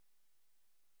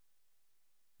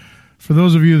For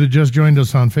those of you that just joined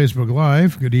us on Facebook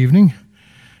Live, good evening.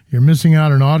 You're missing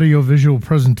out on an audio-visual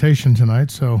presentation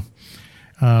tonight, so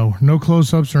no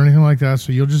close-ups or anything like that,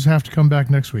 so you'll just have to come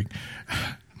back next week.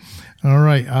 All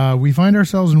right, we find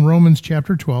ourselves in Romans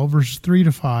chapter 12, verses 3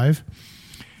 to 5,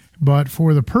 but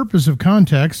for the purpose of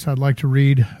context, I'd like to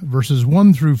read verses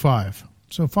 1 through 5.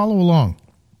 So follow along.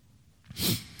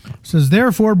 It says,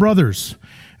 "Therefore, brothers,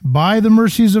 by the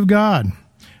mercies of God,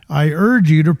 I urge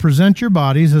you to present your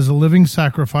bodies as a living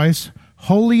sacrifice,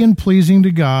 holy and pleasing to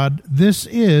God. This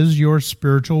is your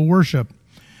spiritual worship.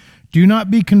 Do not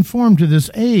be conformed to this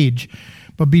age,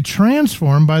 but be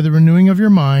transformed by the renewing of your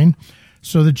mind,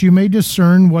 so that you may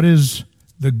discern what is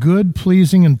the good,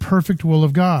 pleasing, and perfect will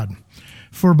of God.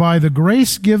 For by the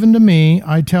grace given to me,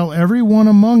 I tell every one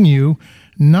among you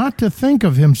not to think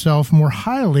of himself more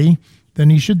highly than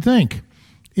he should think.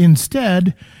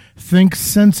 Instead, think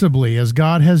sensibly, as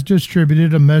God has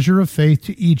distributed a measure of faith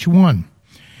to each one.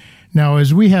 Now,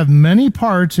 as we have many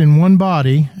parts in one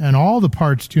body, and all the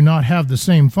parts do not have the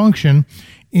same function,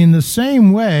 in the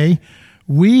same way,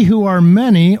 we who are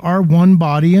many are one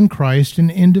body in Christ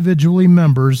and individually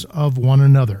members of one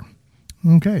another."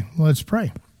 Okay, let's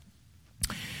pray.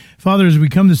 Father, as we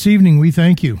come this evening, we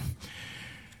thank you.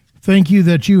 Thank you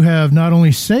that you have not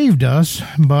only saved us,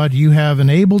 but you have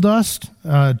enabled us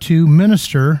to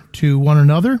minister to one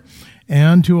another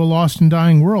and to a lost and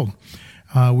dying world.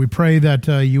 We pray that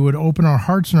you would open our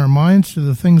hearts and our minds to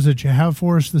the things that you have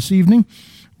for us this evening.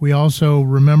 We also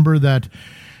remember that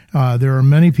there are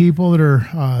many people that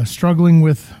are struggling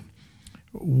with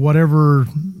whatever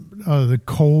the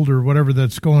cold or whatever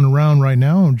that's going around right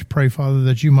now. And pray, Father,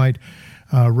 that you might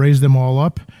raise them all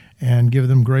up and give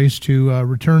them grace to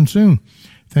return soon.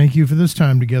 Thank you for this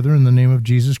time together in the name of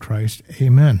Jesus Christ.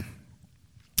 Amen.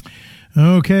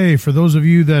 Okay, for those of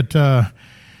you that are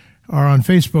on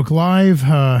Facebook Live,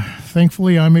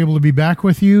 thankfully I'm able to be back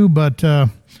with you, but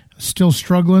still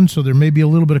struggling, so there may be a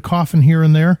little bit of coughing here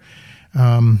and there.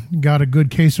 Got a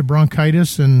good case of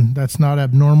bronchitis, and that's not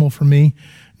abnormal for me.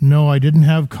 No, I didn't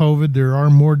have COVID. There are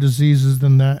more diseases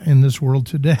than that in this world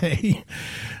today.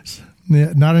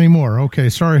 Not anymore. Okay,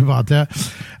 sorry about that.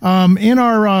 In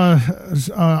our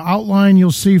outline,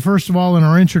 you'll see, first of all, in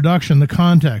our introduction, the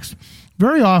context.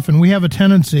 Very often, we have a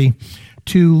tendency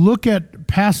to look at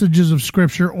passages of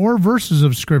Scripture or verses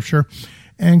of Scripture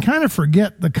and kind of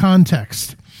forget the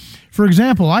context. For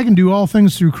example, I can do all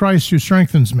things through Christ who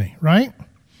strengthens me, right?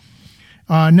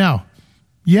 Now,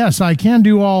 yes, I can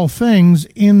do all things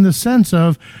in the sense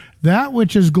of that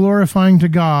which is glorifying to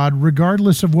God,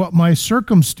 regardless of what my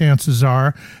circumstances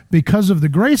are, because of the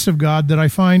grace of God that I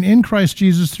find in Christ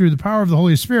Jesus through the power of the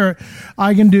Holy Spirit,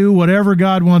 I can do whatever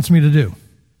God wants me to do.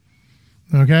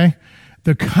 Okay?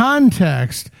 The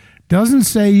context doesn't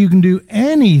say you can do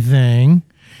anything.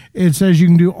 It says you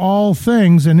can do all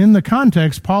things. And in the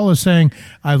context, Paul is saying,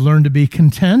 I've learned to be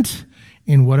content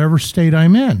in whatever state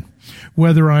I'm in,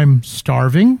 whether I'm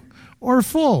starving or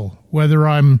full, whether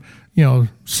I'm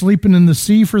sleeping in the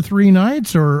sea for 3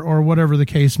 nights or whatever the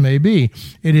case may be.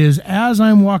 It is as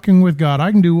I'm walking with God,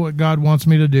 I can do what God wants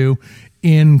me to do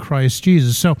in Christ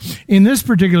Jesus. So in this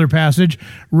particular passage,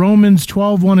 Romans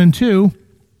 12, 1 and 2,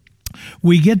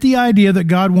 we get the idea that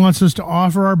God wants us to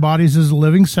offer our bodies as a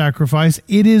living sacrifice.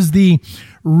 It is the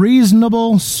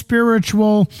reasonable,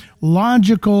 spiritual,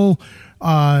 logical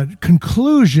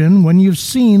conclusion when you've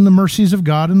seen the mercies of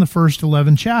God in the first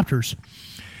 11 chapters.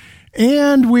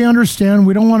 And we understand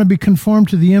we don't want to be conformed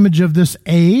to the image of this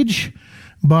age,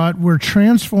 but we're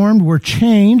transformed, we're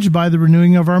changed by the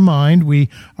renewing of our mind. We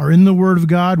are in the Word of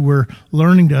God. We're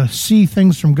learning to see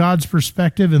things from God's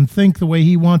perspective and think the way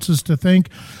He wants us to think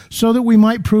so that we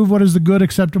might prove what is the good,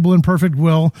 acceptable, and perfect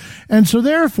will. And so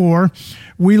therefore,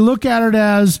 we look at it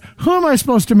as, who am I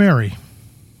supposed to marry?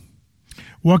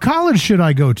 What college should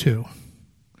I go to?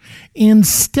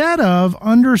 Instead of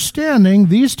understanding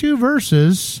these two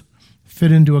verses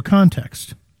fit into a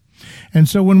context. And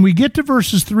so when we get to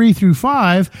verses 3 through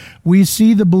 5, we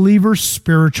see the believer's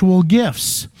spiritual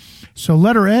gifts. So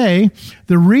letter A,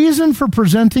 the reason for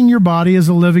presenting your body as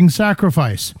a living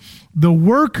sacrifice. The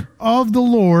work of the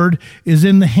Lord is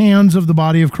in the hands of the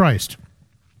body of Christ.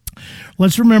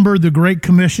 Let's remember the Great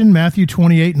Commission, Matthew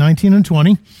 28, 19 and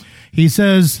 20. He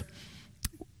says,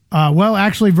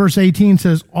 verse 18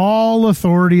 says, all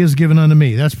authority is given unto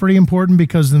me. That's pretty important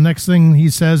because the next thing he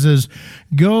says is,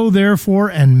 go therefore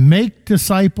and make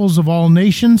disciples of all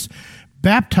nations,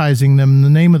 baptizing them in the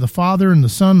name of the Father and the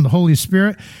Son and the Holy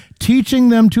Spirit, teaching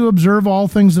them to observe all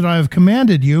things that I have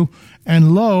commanded you.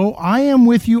 And lo, I am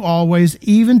with you always,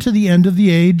 even to the end of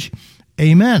the age.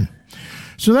 Amen.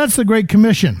 So that's the Great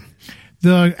Commission.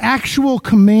 The actual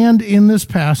command in this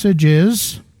passage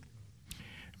is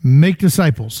make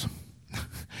disciples.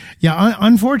 Yeah,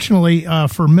 unfortunately,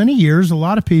 for many years, a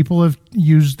lot of people have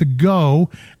used the go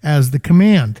as the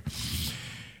command.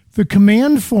 The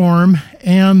command form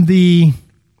and the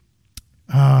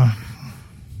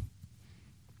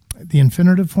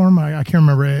infinitive form, I can't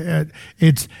remember.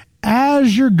 It's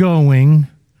as you're going,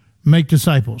 make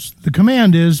disciples. The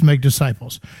command is make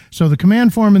disciples. So the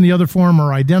command form and the other form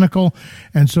are identical,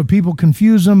 and so people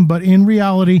confuse them, but in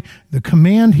reality, the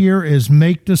command here is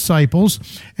make disciples.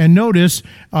 And notice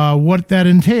what that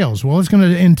entails. Well, it's going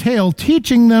to entail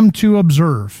teaching them to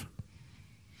observe.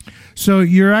 So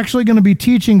you're actually going to be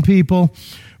teaching people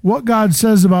what God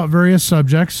says about various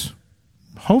subjects.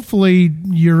 Hopefully,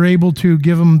 you're able to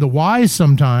give them the why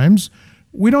sometimes.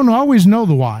 We don't always know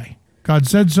the why. God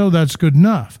said so, that's good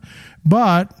enough.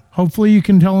 But hopefully you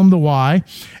can tell them the why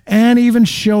and even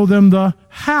show them the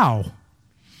how.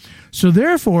 So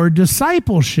therefore,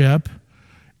 discipleship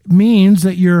means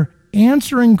that you're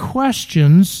answering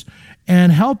questions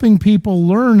and helping people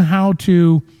learn how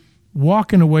to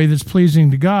walk in a way that's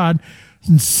pleasing to God.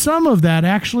 And some of that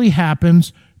actually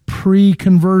happens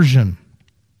pre-conversion.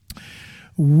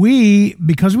 We,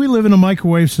 because we live in a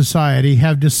microwave society,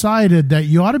 have decided that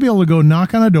you ought to be able to go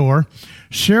knock on a door,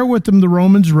 share with them the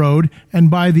Romans road,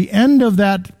 and by the end of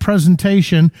that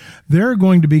presentation, they're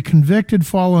going to be convicted,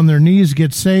 fall on their knees,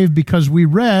 get saved, because we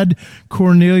read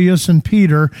Cornelius and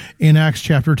Peter in Acts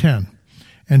chapter 10.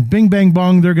 And bing, bang,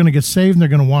 bong, they're going to get saved, and they're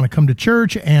going to want to come to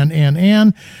church,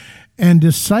 and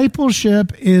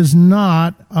discipleship is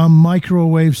not a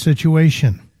microwave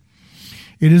situation.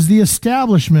 It is the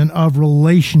establishment of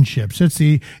relationships. It's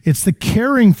the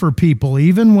caring for people,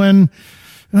 even when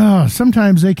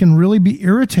sometimes they can really be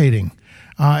irritating.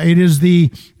 It is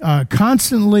the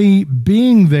constantly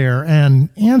being there and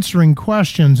answering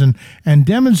questions and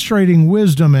demonstrating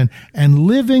wisdom and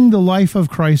living the life of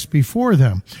Christ before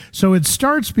them. So it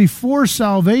starts before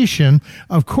salvation.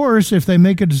 Of course, if they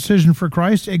make a decision for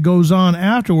Christ, it goes on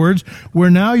afterwards, where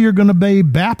now you're going to be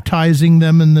baptizing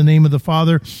them in the name of the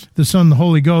Father, the Son, and the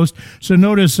Holy Ghost. So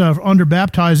notice under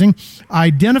baptizing,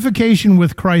 identification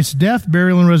with Christ's death,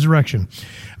 burial, and resurrection.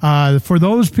 For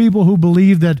those people who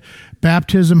believe that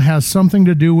baptism has something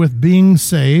to do with being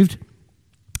saved,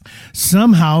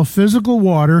 somehow physical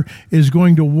water is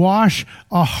going to wash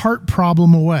a heart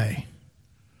problem away.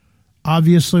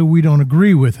 Obviously, we don't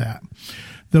agree with that.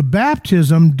 The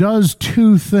baptism does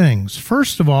two things.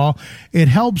 First of all, it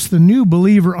helps the new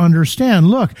believer understand,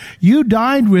 look, you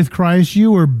died with Christ,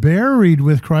 you were buried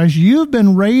with Christ, you've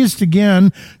been raised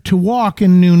again to walk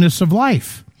in newness of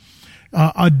life.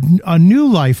 A new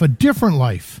life, a different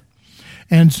life.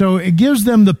 And so it gives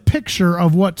them the picture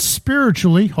of what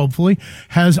spiritually, hopefully,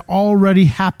 has already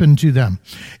happened to them.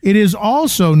 It is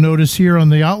also, notice here on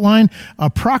the outline, a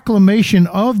proclamation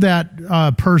of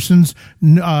that person's,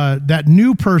 that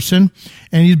new person.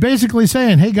 And he's basically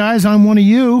saying, hey guys, I'm one of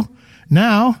you.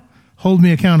 Now, hold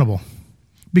me accountable.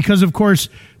 Because, of course,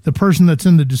 the person that's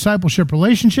in the discipleship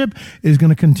relationship is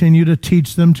going to continue to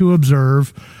teach them to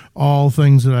observe all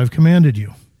things that I've commanded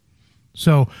you.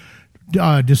 So,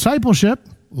 discipleship,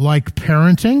 like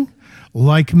parenting,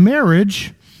 like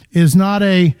marriage, is not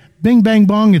a bing, bang,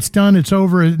 bong, it's done, it's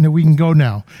over, and we can go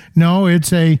now. No,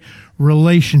 it's a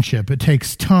relationship. It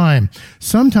takes time.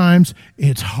 Sometimes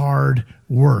it's hard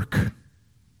work.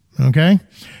 Okay?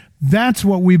 That's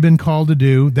what we've been called to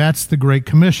do. That's the Great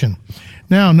Commission.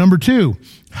 Now, number 2,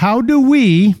 how do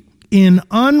we, in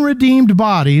unredeemed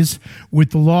bodies,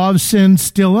 with the law of sin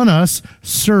still in us,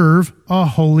 serve a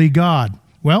holy God?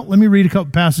 Well, let me read a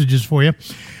couple passages for you.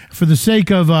 For the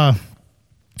sake of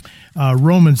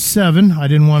Romans 7, I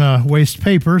didn't want to waste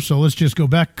paper, so let's just go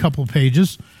back a couple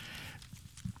pages.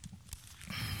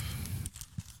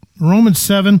 Romans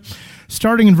 7,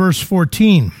 starting in verse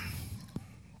 14.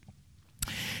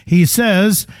 He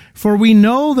says, "For we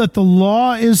know that the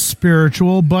law is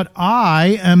spiritual, but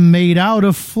I am made out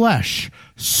of flesh,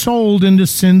 sold into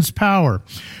sin's power.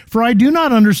 For I do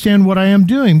not understand what I am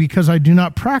doing, because I do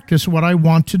not practice what I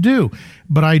want to do,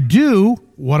 but I do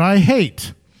what I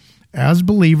hate. As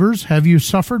believers, have you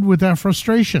suffered with that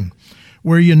frustration,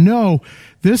 where you know,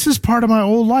 this is part of my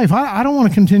old life. I don't want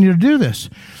to continue to do this.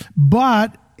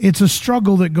 But it's a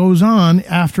struggle that goes on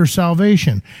after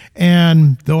salvation.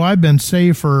 And though I've been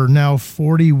saved for now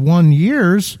 41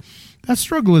 years, that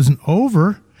struggle isn't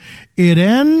over. It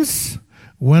ends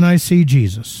when I see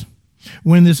Jesus.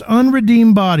 When this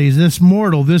unredeemed body, this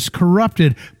mortal, this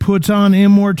corrupted, puts on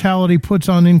immortality, puts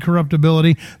on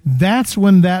incorruptibility, that's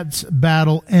when that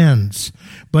battle ends.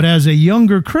 But as a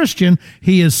younger Christian,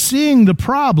 he is seeing the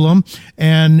problem,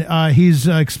 and he's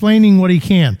explaining what he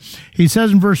can. He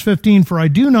says in verse 15, "For I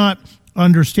do not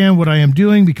understand what I am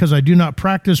doing, because I do not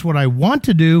practice what I want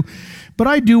to do, but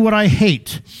I do what I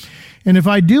hate. And if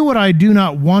I do what I do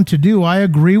not want to do, I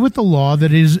agree with the law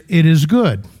that it is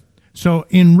good." So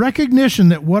in recognition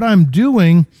that what I'm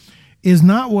doing is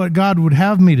not what God would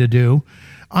have me to do,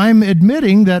 I'm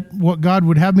admitting that what God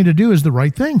would have me to do is the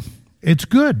right thing. It's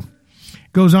good.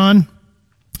 Goes on,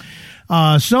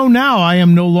 "So now I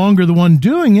am no longer the one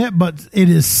doing it, but it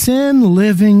is sin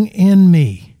living in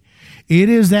me." It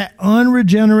is that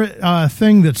unregenerate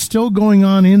thing that's still going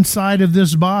on inside of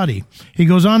this body. He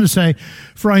goes on to say,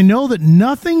 "For I know that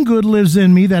nothing good lives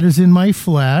in me, that is in my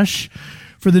flesh.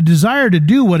 For the desire to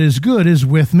do what is good is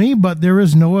with me, but there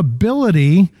is no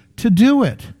ability to do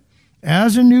it.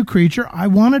 As a new creature, I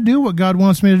want to do what God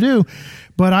wants me to do,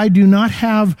 but I do not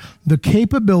have the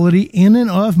capability in and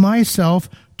of myself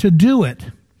to do it."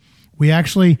 We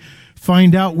actually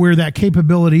find out where that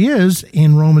capability is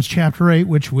in Romans chapter 8,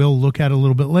 which we'll look at a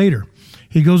little bit later.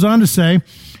 He goes on to say,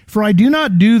 "For I do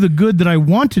not do the good that I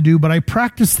want to do, but I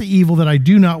practice the evil that I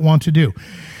do not want to do.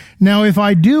 Now, if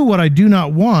I do what I do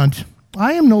not want,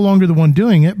 I am no longer the one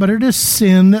doing it, but it is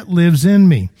sin that lives in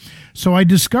me. So I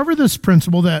discover this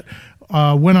principle that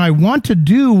when I want to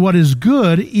do what is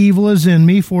good, evil is in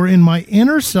me, for in my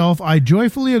inner self I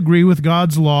joyfully agree with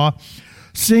God's law,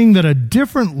 seeing that a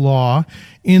different law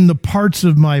in the parts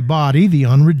of my body," the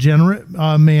unregenerate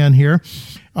man here,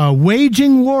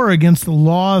 "waging war against the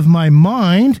law of my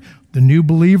mind," the new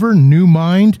believer, new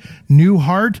mind, new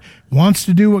heart, wants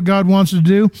to do what God wants to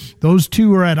do. Those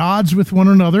two are at odds with one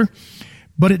another.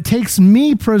 "But it takes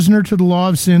me prisoner to the law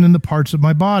of sin in the parts of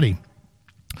my body.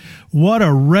 What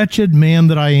a wretched man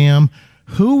that I am!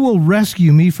 Who will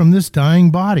rescue me from this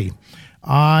dying body?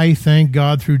 I thank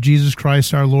God through Jesus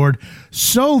Christ our Lord.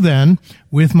 So then,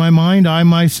 with my mind, I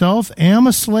myself am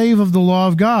a slave of the law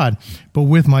of God, but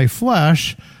with my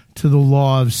flesh to the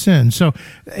law of sin." So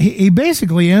he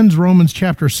basically ends Romans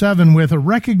chapter 7 with a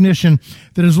recognition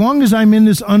that as long as I'm in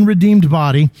this unredeemed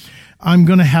body, I'm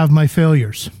going to have my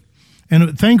failures.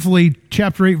 And thankfully,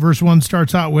 chapter 8, verse 1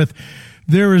 starts out with,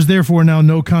 "There is therefore now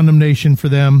no condemnation for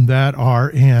them that are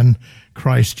in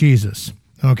Christ Jesus."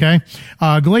 Okay?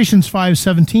 Galatians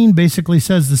 5:17 basically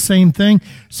says the same thing.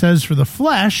 It says, "For the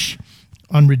flesh,"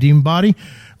 unredeemed body,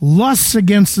 "lusts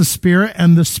against the spirit,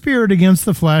 and the spirit against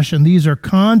the flesh, and these are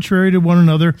contrary to one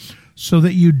another, so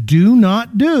that you do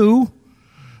not do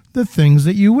the things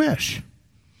that you wish."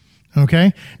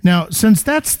 Okay? Now, since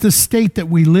that's the state that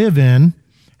we live in,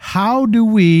 how do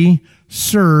we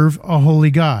serve a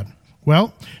holy God?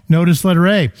 Well, notice letter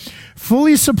A.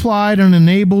 Fully supplied and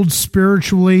enabled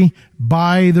spiritually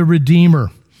by the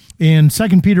Redeemer. In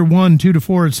 2 Peter 1,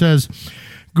 2-4, it says,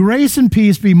 "Grace and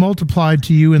peace be multiplied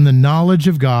to you in the knowledge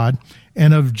of God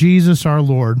and of Jesus our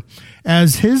Lord,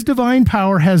 as his divine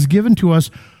power has given to us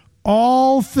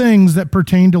all things that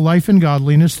pertain to life and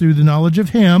godliness through the knowledge of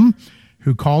him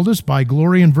who called us by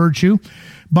glory and virtue,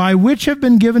 by which have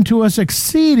been given to us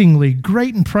exceedingly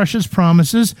great and precious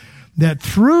promises, that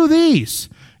through these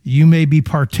you may be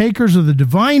partakers of the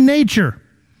divine nature,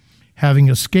 having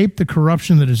escaped the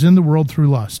corruption that is in the world through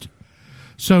lust."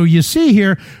 So you see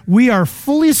here, we are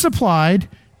fully supplied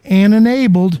and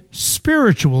enabled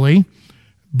spiritually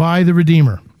by the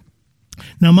Redeemer.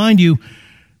 Now, mind you,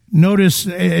 notice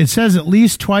it says at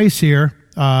least twice here,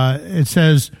 it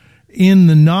says, "in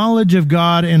the knowledge of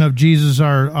God and of Jesus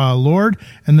our Lord,"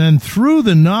 and then "through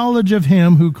the knowledge of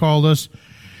him who called us."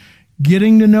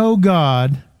 Getting to know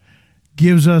God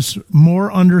gives us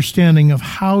more understanding of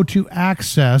how to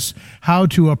access, how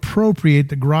to appropriate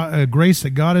the grace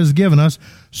that God has given us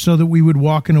so that we would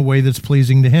walk in a way that's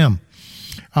pleasing to him.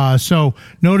 So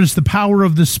notice the power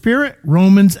of the Spirit,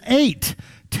 Romans 8,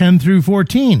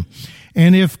 10-14.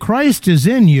 "And if Christ is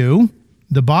in you,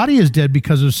 the body is dead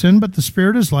because of sin, but the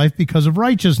Spirit is life because of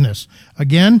righteousness."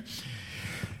 Again,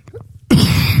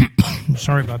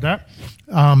 sorry about that.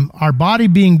 Our body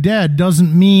being dead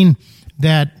doesn't mean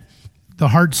that the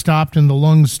heart stopped and the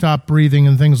lungs stopped breathing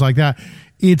and things like that.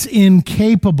 It's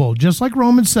incapable, just like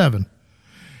Romans 7,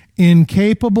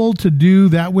 incapable to do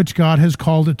that which God has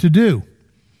called it to do.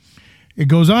 It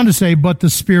goes on to say, "But the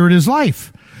Spirit is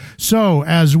life." So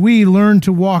as we learn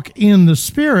to walk in the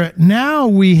Spirit, now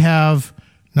we have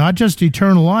Not just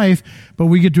eternal life, but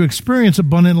we get to experience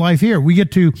abundant life here. We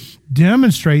get to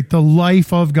demonstrate the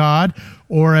life of God,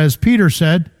 or as Peter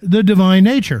said, the divine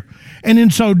nature. And in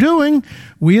so doing,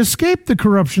 we escape the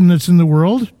corruption that's in the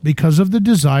world because of the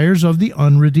desires of the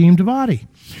unredeemed body.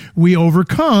 We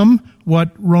overcome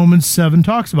what Romans 7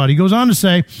 talks about. He goes on to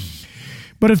say,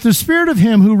 but if the Spirit of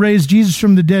him who raised Jesus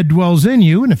from the dead dwells in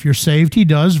you, and if you're saved, he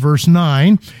does, verse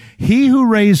 9, he who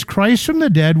raised Christ from the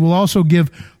dead will also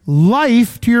give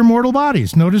life to your mortal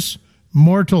bodies. Notice,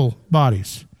 mortal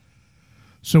bodies.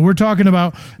 So we're talking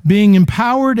about being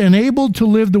empowered and able to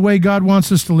live the way God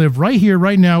wants us to live right here,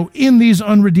 right now, in these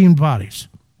unredeemed bodies.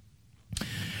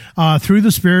 Through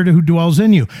the Spirit who dwells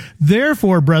in you.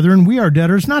 Therefore, brethren, we are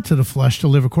debtors not to the flesh to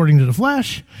live according to the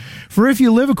flesh. For if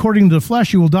you live according to the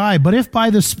flesh, you will die. But if by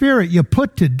the Spirit you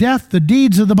put to death the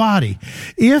deeds of the body,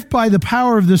 if by the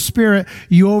power of the Spirit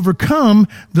you overcome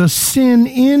the sin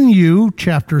in you,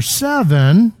 chapter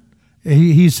 7,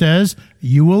 he says,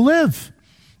 you will live.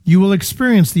 You will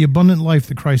experience the abundant life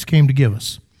that Christ came to give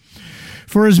us.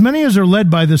 For as many as are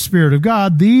led by the Spirit of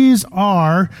God, these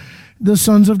are the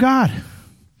sons of God.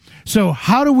 So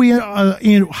how do we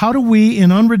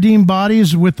in unredeemed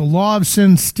bodies with the law of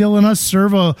sin still in us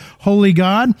serve a holy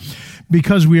God?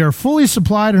 Because we are fully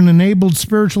supplied and enabled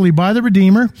spiritually by the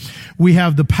Redeemer. We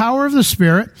have the power of the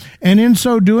Spirit, and in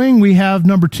so doing, we have,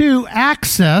 number 2,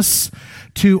 access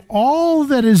to all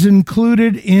that is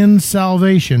included in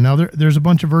salvation. Now, there's a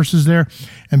bunch of verses there,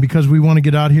 and because we want to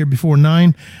get out here before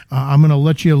 9, I'm going to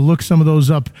let you look some of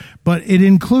those up. But it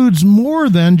includes more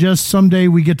than just someday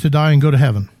we get to die and go to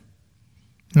heaven.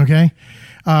 Okay?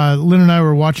 Lynn and I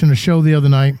were watching a show the other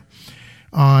night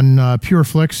on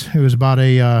PureFlix. It was about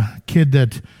a kid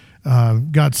that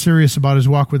got serious about his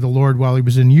walk with the Lord while he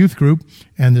was in youth group,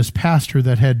 and this pastor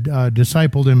that had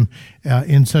discipled him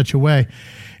in such a way.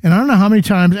 And I don't know how many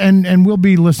times, and we'll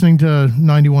be listening to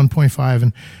 91.5,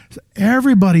 and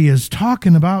everybody is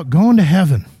talking about going to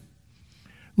heaven.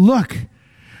 Look,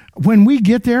 when we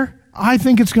get there, I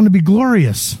think it's going to be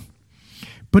glorious.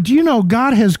 But do you know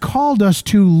God has called us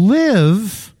to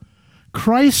live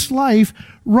Christ's life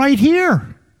right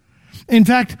here? In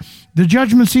fact, the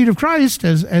judgment seat of Christ,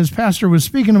 as Pastor was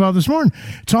speaking about this morning,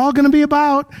 it's all going to be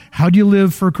about how do you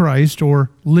live for Christ or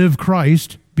live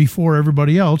Christ before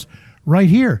everybody else right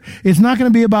here. It's not going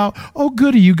to be about, oh,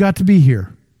 goody, you got to be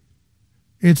here.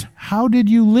 It's how did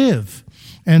you live?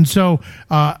 And so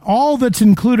all that's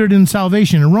included in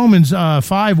salvation, in Romans 5,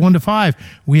 1-5,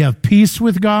 we have peace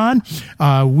with God.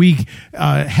 We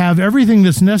have everything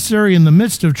that's necessary in the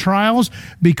midst of trials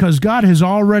because God has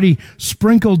already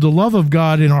sprinkled the love of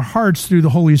God in our hearts through the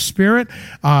Holy Spirit.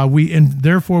 And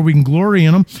therefore we can glory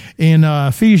in Him. In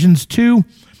Ephesians 2,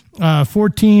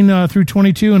 14 through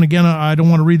 22, and again, I don't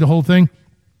want to read the whole thing,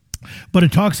 but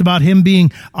it talks about Him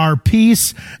being our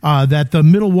peace, that the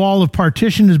middle wall of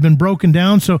partition has been broken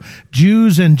down, so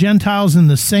Jews and Gentiles in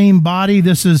the same body.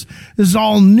 This is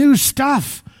all new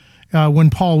stuff when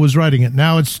Paul was writing it.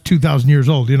 Now it's 2,000 years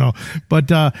old,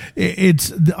 but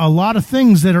it's a lot of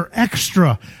things that are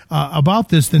extra about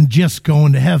this than just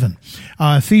going to heaven.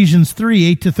 Ephesians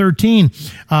 3,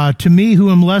 8-13, to me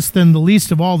who am less than the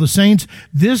least of all the saints,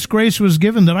 this grace was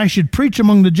given that I should preach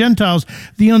among the Gentiles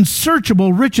the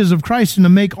unsearchable riches of Christ and to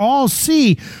make all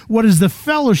see what is the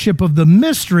fellowship of the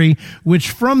mystery which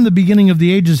from the beginning of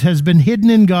the ages has been hidden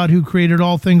in God who created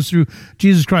all things through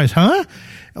Jesus Christ. A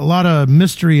lot of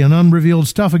mystery and unrevealed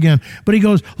stuff again. But he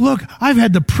goes, look, I've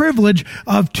had the privilege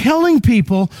of telling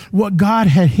people what God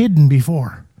had hidden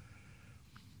before.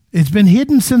 It's been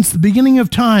hidden since the beginning of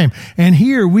time. And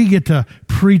here we get to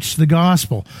preach the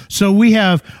gospel. So we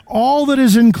have all that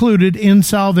is included in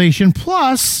salvation,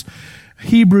 plus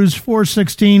Hebrews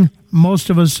 4:16. Most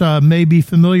of us may be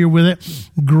familiar with it.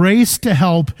 Grace to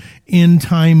help in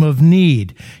time of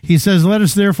need. He says, let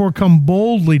us therefore come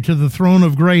boldly to the throne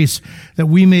of grace that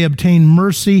we may obtain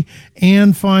mercy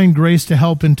and find grace to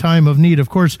help in time of need. Of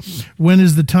course, when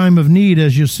is the time of need,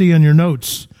 as you see on your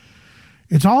notes?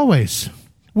 It's always.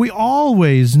 We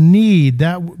always need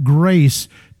that grace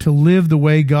to live the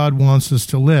way God wants us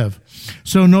to live.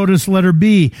 So notice letter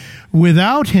B.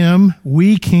 Without Him,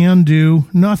 we can do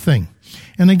nothing.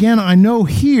 And again, I know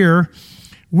here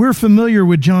we're familiar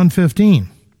with John 15.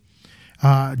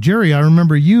 Jerry, I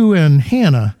remember you and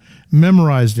Hannah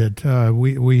memorized it.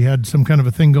 We had some kind of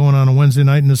a thing going on a Wednesday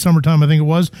night in the summertime, I think it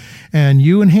was, and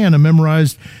you and Hannah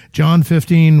memorized John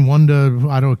 15, 1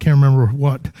 to, can't remember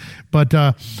what. But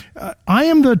I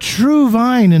am the true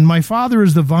vine, and my Father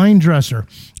is the vine dresser.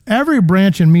 Every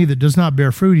branch in me that does not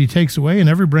bear fruit, He takes away, and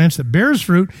every branch that bears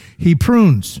fruit, He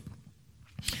prunes,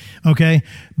 Okay?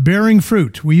 Bearing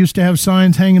fruit. We used to have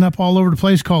signs hanging up all over the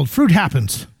place called Fruit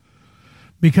Happens.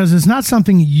 Because it's not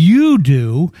something you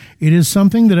do. It is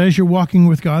something that as you're walking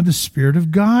with God, the Spirit of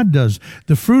God does.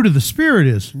 The fruit of the Spirit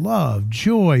is love,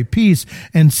 joy, peace,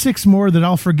 and 6 more that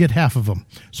I'll forget half of them.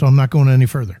 So I'm not going any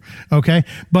further. Okay?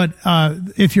 But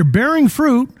if you're bearing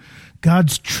fruit,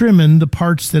 God's trimming the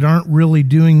parts that aren't really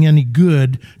doing any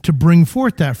good to bring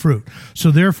forth that fruit. So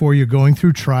therefore, you're going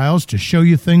through trials to show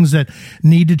you things that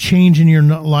need to change in your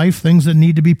life, things that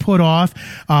need to be put off.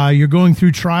 You're going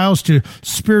through trials to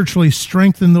spiritually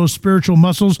strengthen those spiritual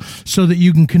muscles so that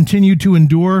you can continue to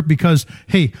endure because,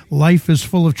 hey, life is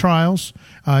full of trials.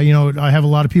 I have a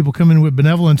lot of people come in with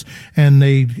benevolence and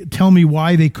they tell me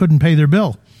why they couldn't pay their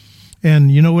bill.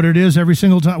 And you know what it is every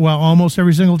single time? Well, almost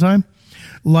every single time.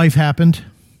 Life happened.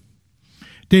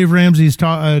 Dave Ramsey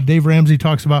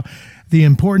talks about the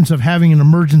importance of having an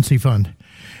emergency fund.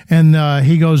 And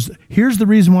he goes, here's the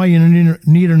reason why you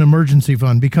need an emergency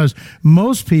fund, because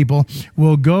most people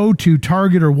will go to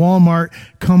Target or Walmart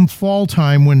come fall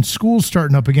time when school's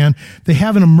starting up again. They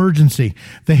have an emergency.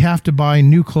 They have to buy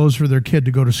new clothes for their kid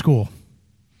to go to school.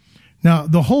 Now,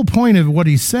 the whole point of what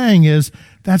he's saying is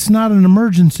that's not an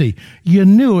emergency. You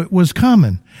knew it was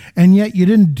coming, and yet you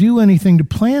didn't do anything to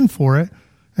plan for it,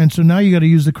 and so now you got to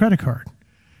use the credit card.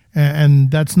 And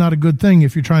that's not a good thing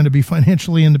if you're trying to be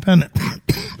financially independent.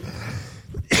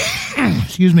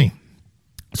 Excuse me.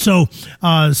 So,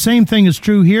 same thing is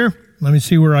true here. Let me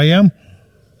see where I am.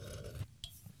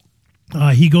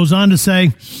 He goes on to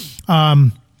say,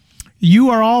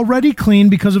 you are already clean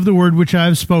because of the word which I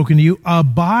have spoken to you.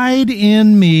 Abide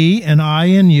in me and I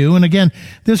in you. And again,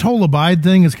 this whole abide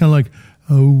thing is kind of like,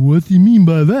 oh, what do you mean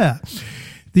by that?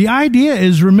 The idea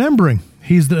is remembering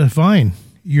he's the vine,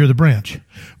 you're the branch.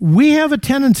 We have a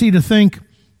tendency to think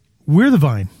we're the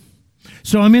vine.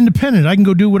 So I'm independent. I can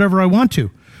go do whatever I want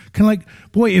to. Kind of like,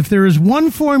 boy, if there is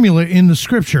one formula in the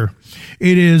scripture,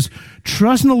 it is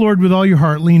trust in the Lord with all your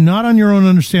heart, lean not on your own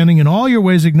understanding, in all your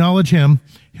ways acknowledge him,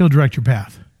 he'll direct your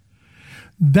path.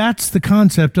 That's the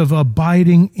concept of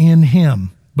abiding in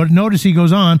him. But notice he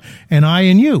goes on, and I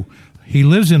in you. He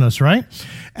lives in us, right?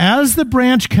 As the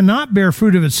branch cannot bear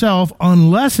fruit of itself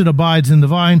unless it abides in the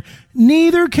vine,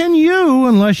 neither can you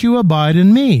unless you abide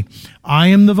in me. I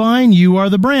am the vine, you are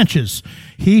the branches.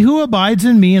 He who abides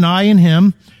in me and I in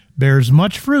him bears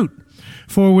much fruit.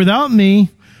 For without me,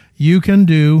 you can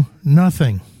do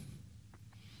nothing.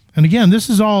 And again, this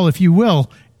is all, if you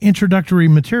will, introductory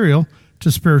material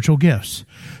to spiritual gifts.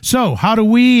 So, how do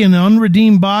we, in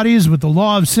unredeemed bodies with the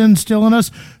law of sin still in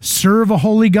us, serve a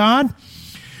holy God?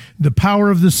 The power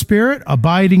of the Spirit,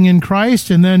 abiding in Christ,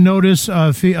 and then notice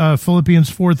Philippians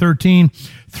 4:13,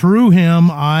 through him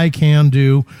I can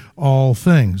do all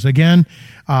things. Again,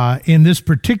 in this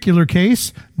particular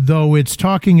case, though it's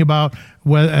talking about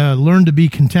learn to be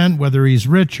content, whether he's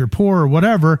rich or poor or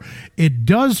whatever, it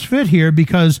does fit here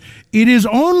because it is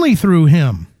only through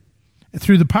him,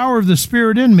 through the power of the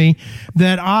Spirit in me,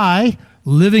 that I,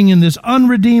 living in this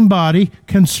unredeemed body,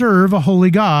 can serve a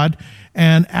holy God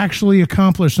and actually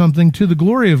accomplish something to the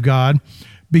glory of God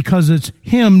because it's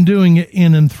him doing it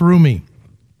in and through me.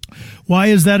 Why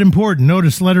is that important?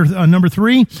 Notice letter number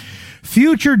 3,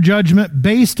 future judgment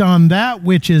based on that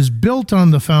which is built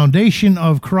on the foundation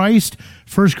of Christ,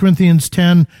 1 Corinthians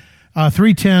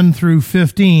 3:10 through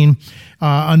 15.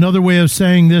 Another way of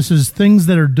saying this is things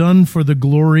that are done for the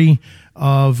glory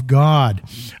of God.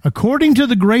 According to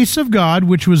the grace of God,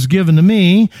 which was given to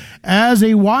me, as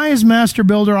a wise master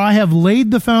builder, I have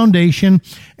laid the foundation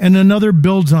and another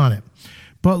builds on it.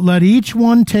 But let each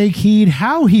one take heed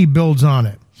how he builds on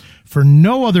it. For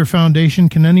no other foundation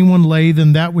can anyone lay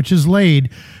than that which is laid,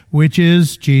 which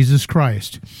is Jesus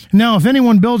Christ. Now, if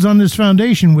anyone builds on this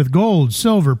foundation with gold,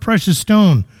 silver, precious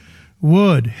stone,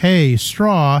 wood, hay,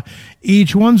 straw,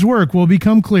 each one's work will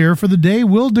become clear, for the day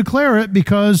will declare it,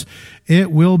 because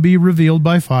it will be revealed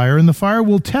by fire, and the fire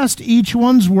will test each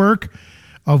one's work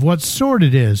of what sort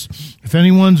it is. If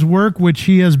anyone's work which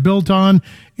he has built on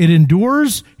it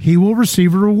endures, he will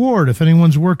receive a reward. If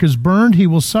anyone's work is burned, he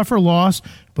will suffer loss,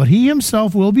 but he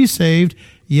himself will be saved,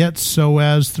 yet so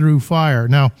as through fire.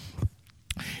 Now,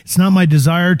 it's not my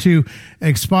desire to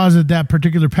exposit that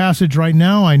particular passage right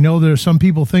now. I know there are some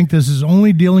people think this is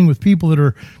only dealing with people that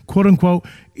are, quote unquote,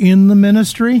 in the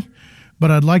ministry.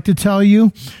 But I'd like to tell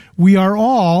you, we are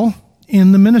all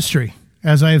in the ministry.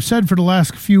 As I have said for the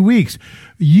last few weeks,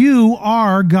 you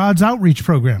are God's outreach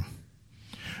program.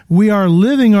 We are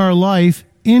living our life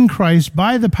in Christ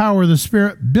by the power of the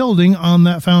Spirit, building on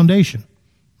that foundation.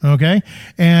 Okay?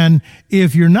 And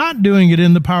if you're not doing it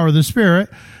in the power of the Spirit,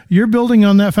 you're building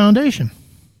on that foundation.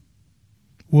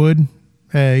 Wood,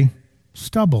 a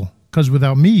stubble, because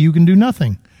without me you can do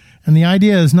nothing. And the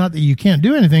idea is not that you can't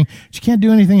do anything, but you can't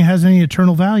do anything that has any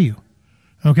eternal value.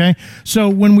 Okay? So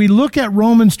when we look at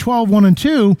Romans 12, 1 and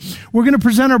 2, we're going to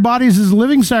present our bodies as a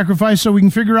living sacrifice so we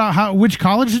can figure out which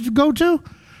college to go to?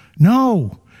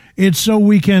 No. It's so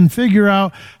we can figure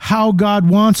out how God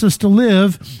wants us to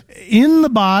live in the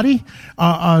body,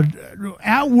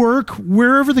 at work,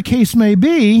 wherever the case may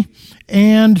be.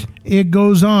 And it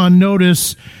goes on.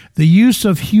 Notice the use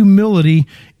of humility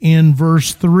in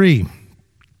verse 3.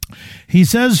 He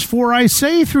says, "For I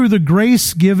say through the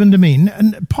grace given to me."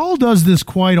 And Paul does this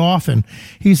quite often.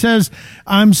 He says,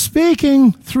 I'm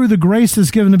speaking through the grace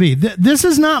that's given to me. This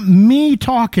is not me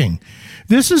talking.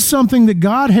 This is something that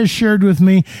God has shared with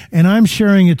me, and I'm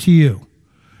sharing it to you.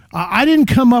 I didn't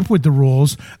come up with the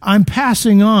rules. I'm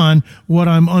passing on what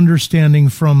I'm understanding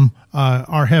from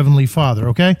our Heavenly Father,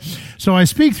 okay? So I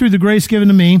speak through the grace given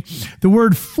to me. The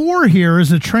word "for" here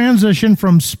is a transition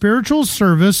from spiritual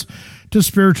service to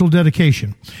spiritual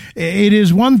dedication. It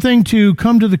is one thing to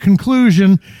come to the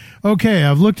conclusion, okay,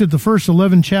 I've looked at the first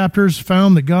 11 chapters,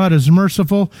 found that God is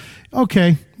merciful.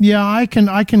 Okay, yeah, I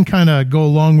can kind of go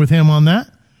along with him on that.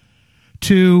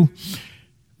 To,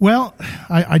 well,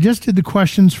 I just did the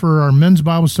questions for our men's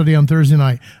Bible study on Thursday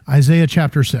night, Isaiah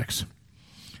chapter 6.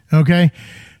 Okay,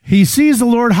 he sees the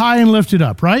Lord high and lifted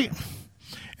up, right?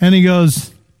 And he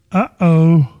goes,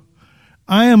 uh-oh.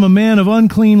 I am a man of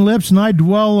unclean lips, and I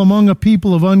dwell among a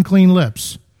people of unclean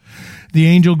lips. The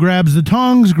angel grabs the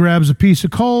tongs, grabs a piece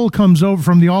of coal, comes over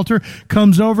from the altar,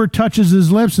 comes over, touches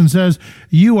his lips, and says,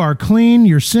 "You are clean.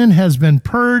 Your sin has been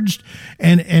purged."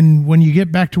 And when you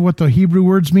get back to what the Hebrew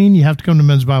words mean, you have to come to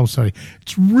men's Bible study.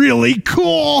 It's really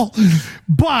cool,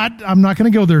 but I'm not going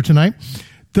to go there tonight.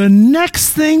 The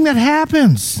next thing that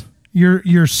happens,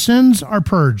 your sins are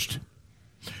purged.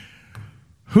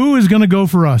 Who is going to go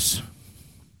for us?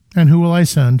 And who will I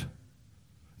send?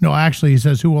 No, actually, he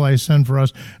says, who will I send for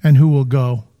us and who will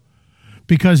go?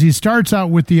 Because he starts out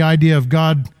with the idea of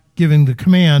God giving the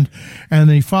command, and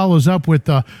then he follows up with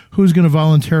who's going to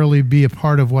voluntarily be a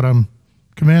part of what I'm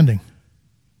commanding.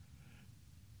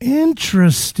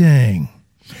 Interesting.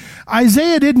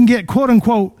 Isaiah didn't get, quote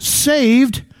unquote,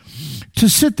 saved to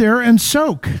sit there and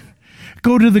soak.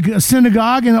 Go to the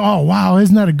synagogue and, oh, wow,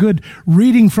 isn't that a good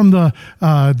reading from the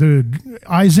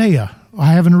Isaiah?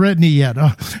 I haven't read it yet.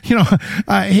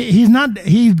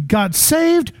 He got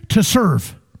saved to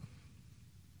serve.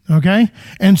 Okay?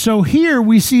 And so here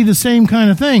we see the same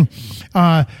kind of thing.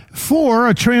 For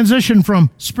a transition from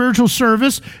spiritual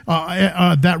service,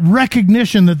 that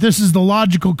recognition that this is the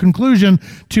logical conclusion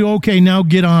to, okay, now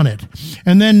get on it.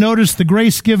 And then notice the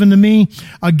grace given to me.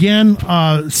 Again,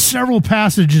 several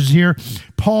passages here.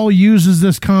 Paul uses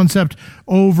this concept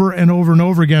over and over and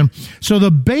over again. So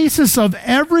the basis of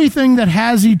everything that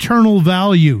has eternal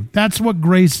value, that's what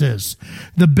grace is.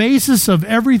 The basis of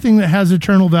everything that has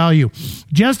eternal value.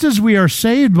 Just as we are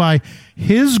saved by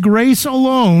his grace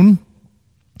alone,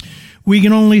 we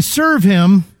can only serve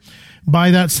him by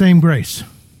that same grace.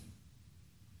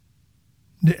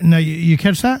 Now, you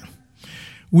catch that?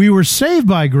 We were saved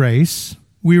by grace.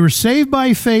 We were saved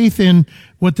by faith in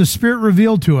what the Spirit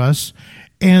revealed to us,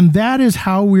 and that is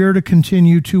how we are to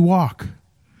continue to walk.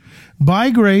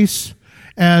 By grace,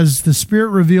 as the Spirit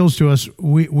reveals to us,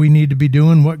 we need to be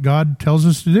doing what God tells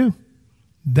us to do.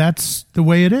 That's the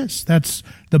way it is. That's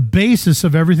the basis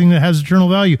of everything that has eternal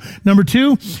value. Number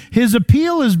 2, his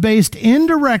appeal is based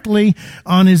indirectly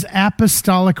on his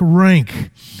apostolic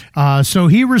rank. So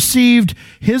he received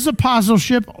his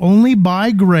apostleship only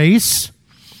by grace,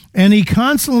 and he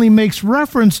constantly makes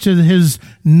reference to his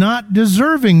not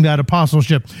deserving that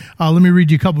apostleship. Let me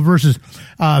read you a couple verses.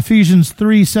 Ephesians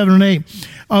 3, 7 and 8.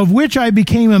 Of which I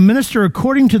became a minister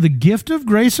according to the gift of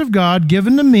grace of God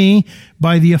given to me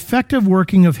by the effective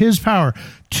working of his power.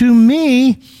 To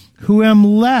me, who am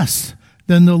less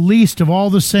than the least of all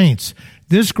the saints,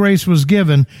 this grace was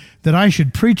given that I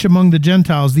should preach among the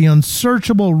Gentiles the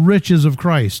unsearchable riches of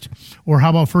Christ. Or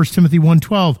how about 1 Timothy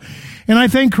 1:12? And I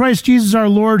thank Christ Jesus our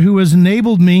Lord, who has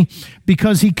enabled me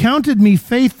because he counted me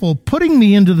faithful, putting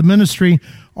me into the ministry,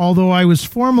 although I was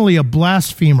formerly a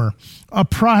blasphemer, a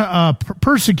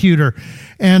persecutor,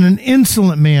 and an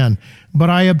insolent man. But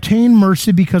I obtained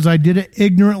mercy because I did it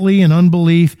ignorantly in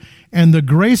unbelief, and the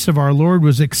grace of our Lord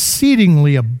was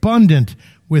exceedingly abundant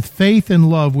with faith and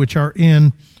love which are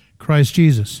in Christ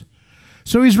Jesus.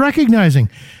 So he's recognizing,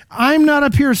 I'm not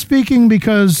up here speaking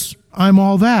because I'm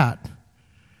all that.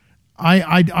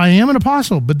 I am an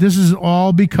apostle, but this is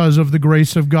all because of the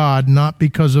grace of God, not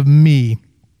because of me.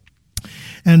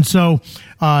 And so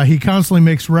he constantly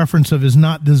makes reference of his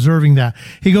not deserving that.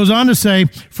 He goes on to say,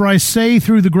 "For I say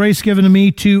through the grace given to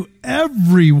me to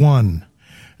everyone,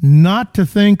 not to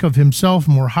think of himself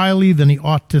more highly than he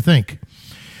ought to think."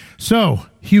 So,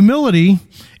 humility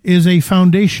is a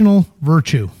foundational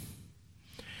virtue.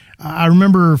 I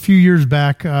remember a few years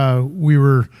back, we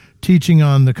were teaching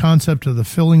on the concept of the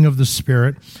filling of the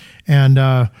Spirit,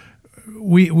 and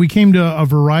we came to a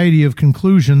variety of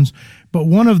conclusions, but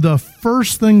one of the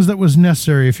first things that was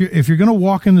necessary, if you're going to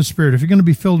walk in the Spirit, if you're going to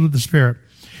be filled with the Spirit,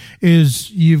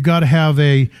 is you've got to have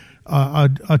a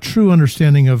true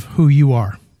understanding of who you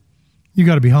are. You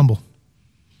got to be humble.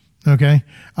 Okay?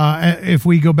 If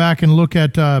we go back and look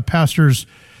at pastors,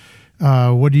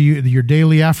 your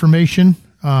daily affirmation,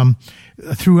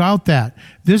 throughout that,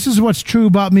 this is what's true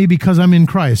about me because I'm in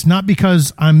Christ, not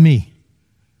because I'm me.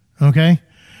 Okay?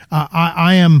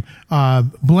 I am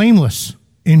blameless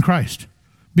in Christ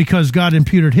because God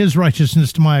imputed his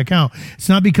righteousness to my account. It's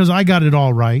not because I got it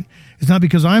all right. It's not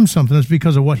because I'm something. It's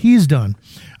because of what he's done.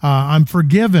 I'm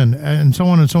forgiven, and so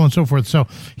on and so on and so forth. So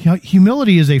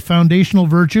humility is a foundational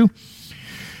virtue.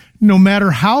 No matter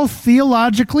how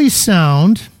theologically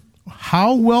sound,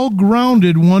 how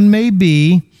well-grounded one may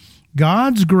be,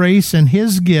 God's grace and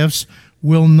his gifts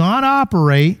will not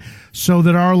operate so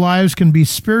that our lives can be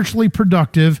spiritually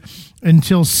productive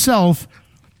until self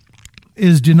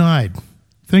is denied.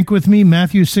 Think with me,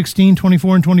 Matthew 16,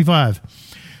 24 and 25.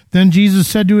 Then Jesus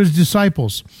said to his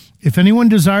disciples, "If anyone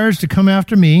desires to come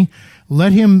after me,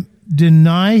 let him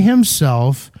deny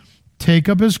himself, take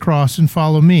up his cross, and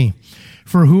follow me.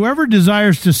 For whoever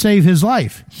desires to save his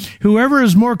life, whoever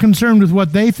is more concerned with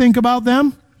what they think about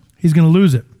them, he's going to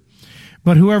lose it.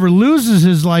 But whoever loses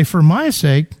his life for my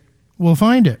sake will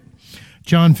find it."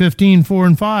 John 15, 4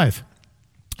 and 5.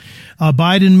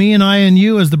 "Abide in me and I in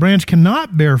you, as the branch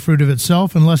cannot bear fruit of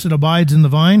itself unless it abides in the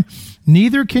vine.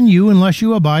 Neither can you unless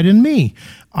you abide in me.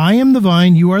 I am the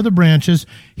vine, you are the branches.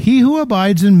 He who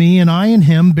abides in me and I in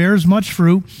him bears much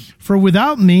fruit, for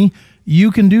without me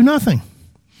you can do nothing."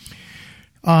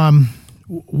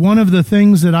 One of the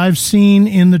things that I've seen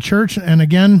in the church, and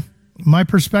again, my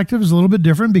perspective is a little bit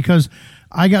different because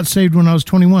I got saved when I was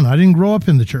 21. I didn't grow up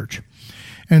in the church.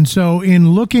 And so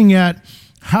in looking at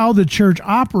how the church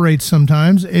operates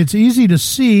sometimes, it's easy to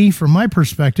see, from my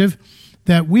perspective,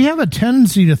 that we have a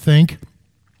tendency to think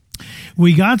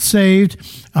we got saved,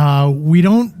 we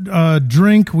don't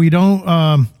drink, we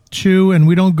don't chew, and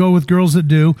we don't go with girls that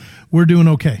do, we're doing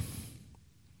okay.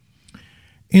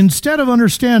 Instead of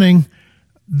understanding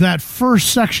that first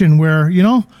section where,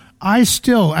 I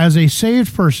still, as a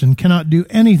saved person, cannot do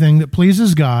anything that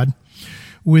pleases God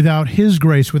without his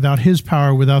grace, without his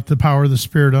power, without the power of the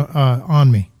Spirit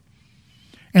on me.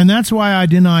 And that's why I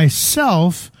deny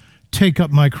self, take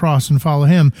up my cross and follow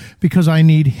him, because I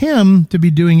need him to be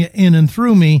doing it in and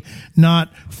through me, not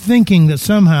thinking that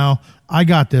somehow I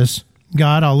got this.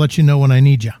 God, I'll let you know when I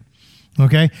need you.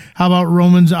 Okay? How about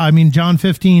John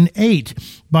 15, 8.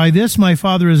 "By this my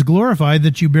Father is glorified,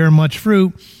 that you bear much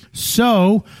fruit,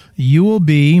 so you will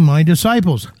be my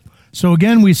disciples." So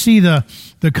again, we see the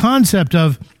concept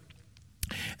of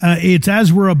it's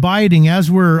as we're abiding,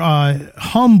 as we're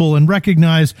humble and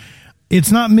recognize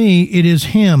it's not me, it is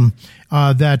him,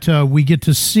 that we get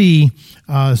to see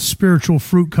spiritual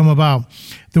fruit come about.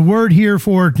 The word here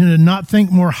for to not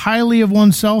think more highly of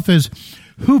oneself is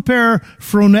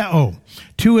huperphroneo,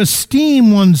 to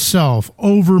esteem oneself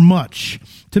over much,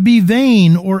 to be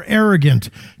vain or arrogant,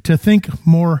 to think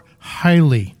more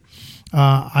highly.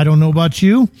 I don't know about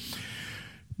you,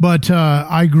 but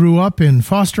I grew up in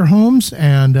foster homes,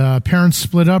 and parents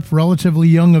split up relatively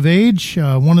young of age.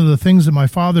 One of the things that my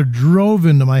father drove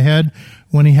into my head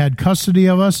when he had custody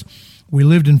of us, we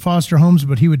lived in foster homes,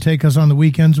 but he would take us on the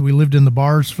weekends. We lived in the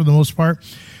bars for the most part.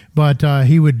 But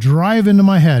he would drive into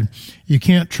my head, you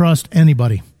can't trust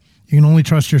anybody. You can only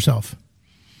trust yourself.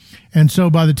 And so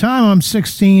by the time I'm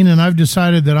 16 and I've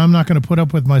decided that I'm not going to put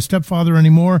up with my stepfather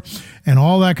anymore and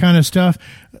all that kind of stuff,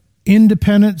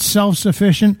 independent,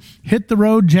 self-sufficient, hit the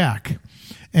road, Jack,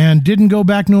 and didn't go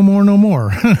back no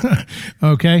more.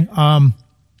 Okay?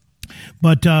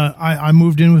 But I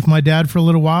moved in with my dad for a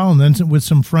little while, and then with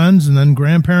some friends, and then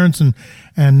grandparents, and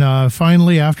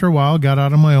finally, after a while, got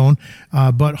out on my own.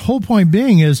 But whole point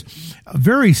being is a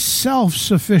very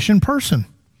self-sufficient person.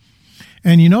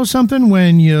 And you know something?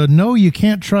 When you know you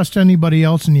can't trust anybody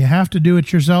else and you have to do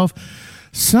it yourself,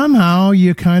 somehow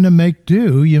you kind of make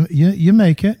do. You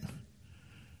make it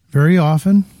very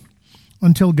often,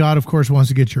 until God, of course, wants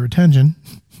to get your attention.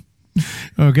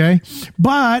 Okay?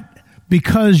 But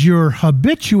because you're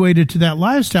habituated to that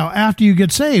lifestyle after you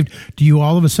get saved, do you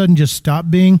all of a sudden just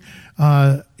stop being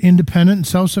independent and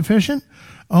self-sufficient?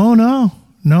 Oh, no.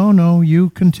 No. You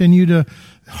continue to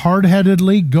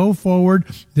hard-headedly go forward.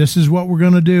 This is what we're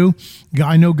going to do.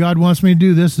 I know God wants me to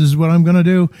do this. This is what I'm going to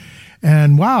do.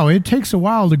 And wow, it takes a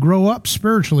while to grow up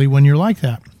spiritually when you're like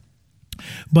that.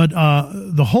 But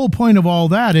the whole point of all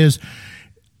that is,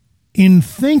 in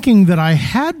thinking that I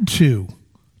had to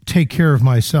take care of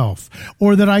myself,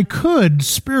 or that I could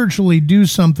spiritually do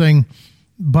something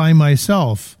by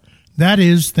myself, that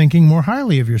is thinking more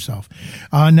highly of yourself.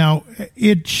 Now,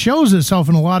 it shows itself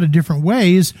in a lot of different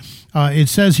ways. It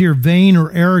says here, vain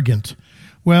or arrogant.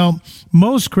 Well,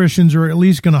 most Christians are at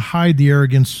least going to hide the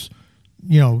arrogance,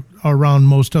 around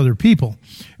most other people.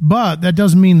 But that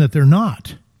doesn't mean that they're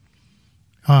not.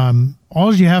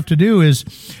 All you have to do is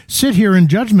sit here in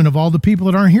judgment of all the people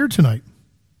that aren't here tonight.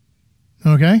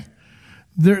 Okay?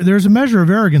 There's a measure of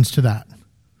arrogance to that.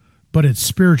 But it's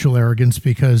spiritual arrogance,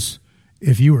 because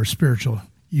if you are spiritual,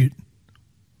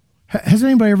 has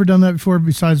anybody ever done that before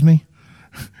besides me?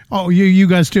 Oh, you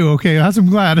guys too. Okay, I'm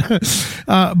glad.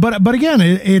 But again,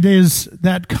 it is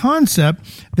that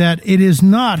concept that it is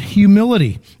not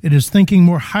humility. It is thinking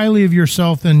more highly of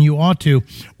yourself than you ought to,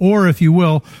 or if you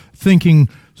will, thinking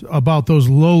about those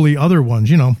lowly other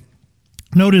ones,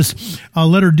 Notice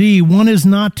letter D, one is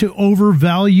not to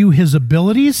overvalue his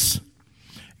abilities,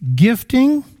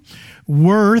 gifting,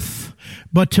 worth,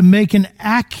 but to make an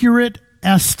accurate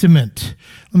estimate.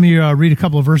 Let me read a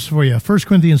couple of verses for you. 1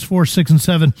 Corinthians 4, 6, and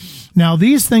 7. Now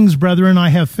these things, brethren, I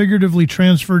have figuratively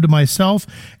transferred to myself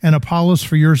and Apollos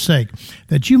for your sake,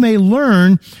 that you may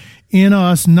learn in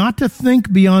us not to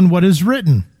think beyond what is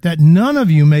written, that none of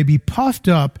you may be puffed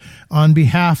up on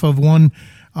behalf of one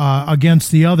against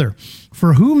the other.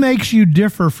 For who makes you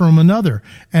differ from another?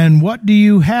 And what do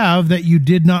you have that you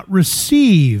did not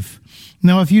receive?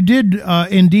 Now, if you did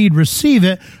indeed receive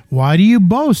it, why do you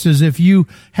boast as if you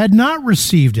had not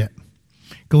received it?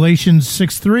 Galatians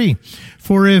 6:3.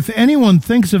 For if anyone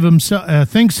thinks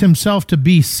himself to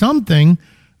be something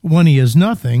when he is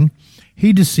nothing,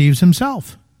 he deceives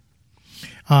himself.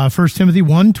 1 Timothy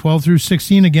 1, 12 through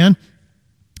 16 again.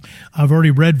 I've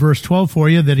already read verse 12 for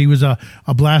you, that he was a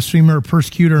blasphemer, a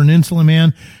persecutor, an insolent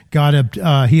man.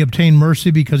 He obtained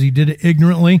mercy because he did it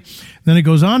ignorantly. Then it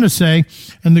goes on to say,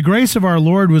 and the grace of our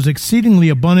Lord was exceedingly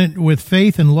abundant with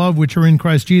faith and love which are in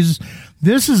Christ Jesus.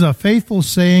 This is a faithful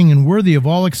saying and worthy of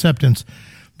all acceptance,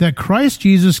 that Christ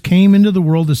Jesus came into the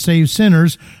world to save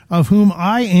sinners, of whom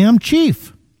I am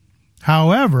chief.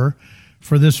 However,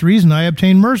 for this reason I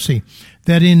obtained mercy,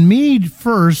 that in me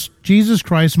first Jesus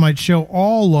Christ might show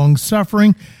all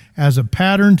long-suffering as a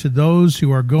pattern to those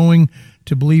who are going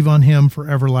to believe on him for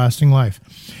everlasting life.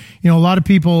 A lot of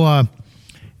people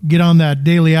get on that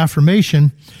daily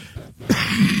affirmation.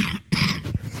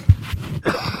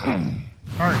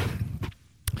 All right.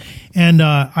 And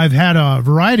I've had a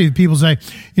variety of people say,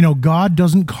 God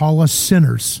doesn't call us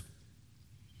sinners.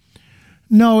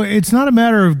 No, it's not a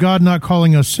matter of God not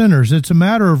calling us sinners. It's a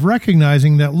matter of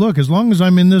recognizing that, look, as long as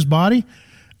I'm in this body,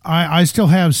 I still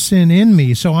have sin in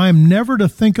me. So I am never to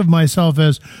think of myself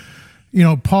as,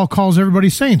 Paul calls everybody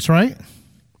saints, right?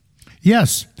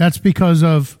 Yes, that's because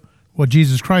of what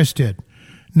Jesus Christ did,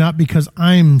 not because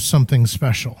I'm something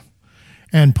special.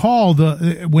 And Paul,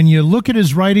 when you look at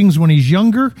his writings when he's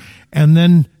younger and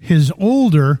then his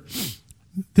older,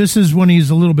 this is when he's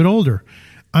a little bit older.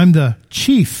 I'm the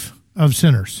chief of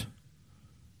sinners.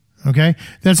 Okay?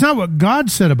 That's not what God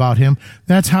said about him.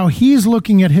 That's how he's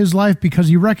looking at his life, because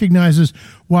he recognizes,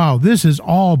 wow, this is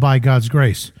all by God's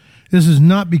grace. This is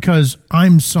not because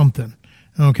I'm something.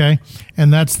 Okay?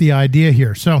 And that's the idea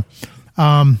here. So,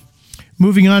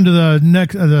 moving on to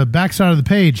the back side of the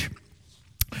page.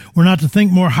 We're not to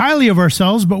think more highly of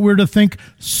ourselves, but we're to think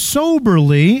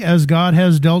soberly, as God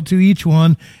has dealt to each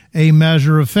one a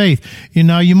measure of faith.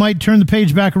 You might turn the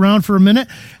page back around for a minute,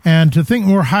 and to think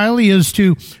more highly is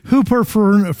to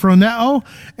huperphroneo,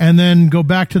 and then go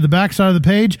back to the back side of the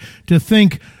page. To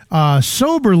think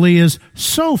soberly is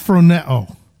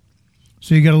sophroneo.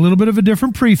 So you got a little bit of a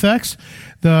different prefix.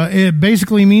 It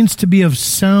basically means to be of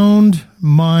sound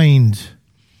mind,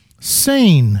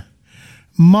 sane,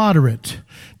 moderate,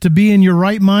 to be in your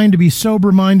right mind, to be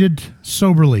sober-minded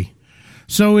soberly.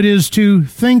 So it is to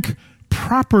think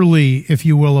properly, if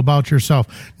you will, about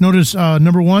yourself. Notice,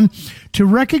 number one, to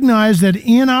recognize that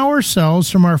in ourselves,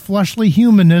 from our fleshly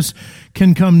humanness,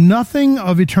 can come nothing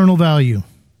of eternal value.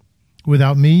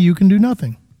 Without me, you can do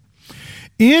nothing.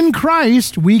 In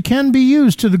Christ, we can be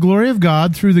used to the glory of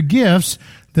God through the gifts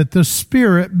that the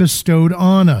Spirit bestowed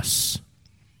on us.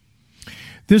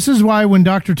 This is why when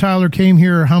Dr. Tyler came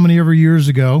here how many ever years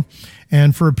ago,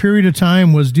 and for a period of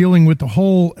time was dealing with the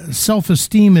whole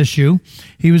self-esteem issue,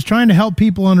 he was trying to help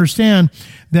people understand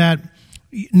that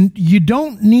you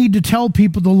don't need to tell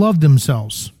people to love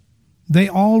themselves. They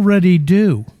already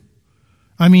do.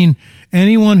 I mean,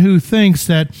 anyone who thinks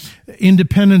that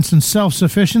independence and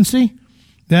self-sufficiency,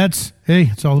 that's, hey,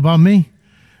 it's all about me.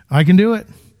 I can do it.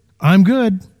 I'm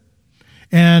good.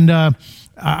 And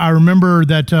I remember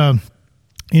that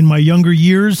in my younger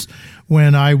years,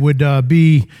 when I would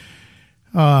be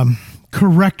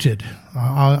corrected,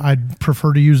 I'd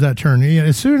prefer to use that term.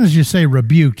 As soon as you say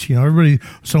rebuked,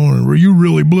 someone, well, you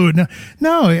really blew it.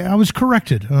 No, I was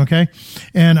corrected, okay?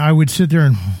 And I would sit there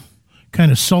and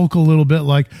kind of sulk a little bit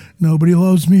like, nobody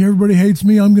loves me, everybody hates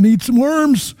me, I'm going to eat some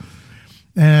worms.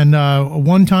 And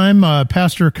one time,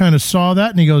 pastor kind of saw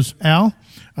that, and he goes, Al,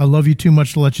 I love you too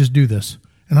much to let you do this.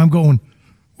 And I'm going,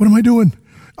 what am I doing?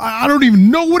 I don't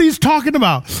even know what he's talking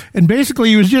about. And basically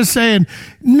he was just saying,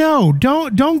 no,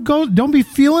 don't be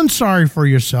feeling sorry for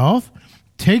yourself.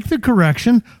 Take the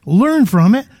correction, learn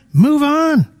from it, move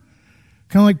on.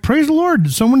 Kind of like, praise the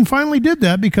Lord, someone finally did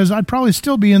that, because I'd probably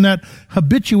still be in that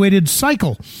habituated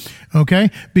cycle, okay?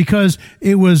 Because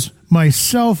it was my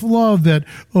self-love that,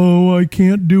 oh, I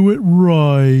can't do it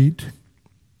right.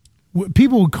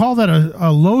 People would call that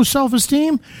a low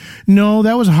self-esteem. No,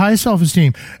 that was a high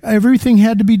self-esteem. Everything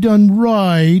had to be done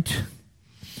right.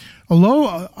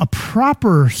 A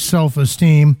proper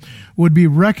self-esteem would be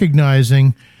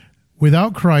recognizing,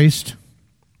 without Christ,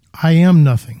 I am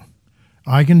nothing.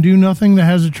 I can do nothing that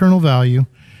has eternal value,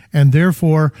 and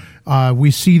therefore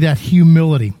we see that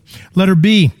humility. Letter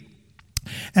B,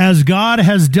 as God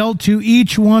has dealt to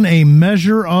each one a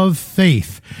measure of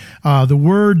faith. The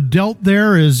word dealt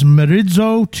there is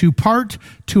merizo, to part,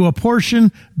 to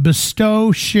apportion,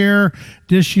 bestow, share,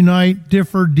 disunite,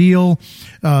 differ, deal,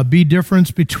 be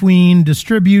difference between,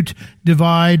 distribute,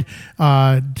 divide,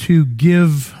 to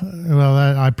give. Well,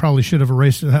 I probably should have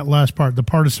erased that last part, the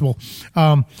participle.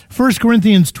 1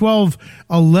 Corinthians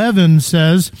 12:11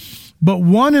 says, but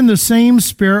one and the same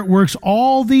Spirit works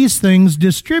all these things,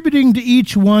 distributing to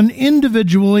each one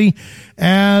individually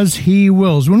as he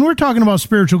wills. When we're talking about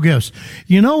spiritual gifts,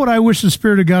 you know what I wish the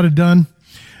Spirit of God had done?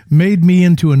 Made me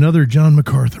into another John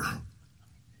MacArthur.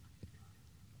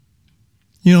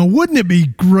 Wouldn't it be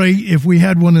great if we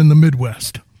had one in the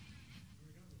Midwest?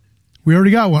 We already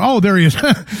got one. Oh, there he is.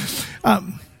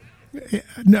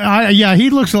 Yeah, he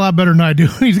looks a lot better than I do.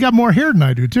 He's got more hair than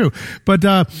I do, too. But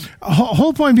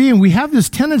whole point being, we have this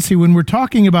tendency when we're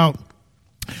talking about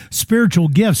spiritual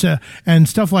gifts and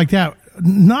stuff like that,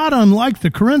 not unlike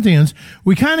the Corinthians,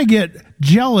 we kind of get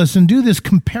jealous and do this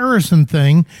comparison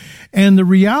thing. And the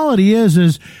reality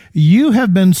is you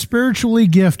have been spiritually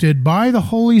gifted by the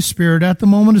Holy Spirit at the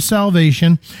moment of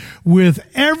salvation with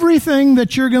everything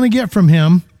that you're going to get from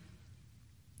Him.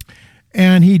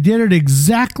 And He did it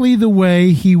exactly the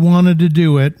way He wanted to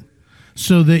do it,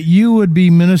 so that you would be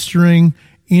ministering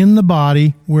in the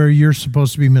body where you're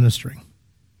supposed to be ministering.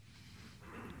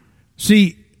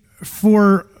 See,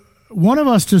 for one of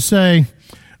us to say,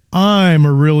 I'm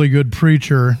a really good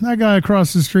preacher, that guy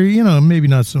across the street, maybe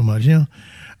not so much,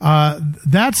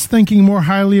 that's thinking more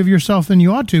highly of yourself than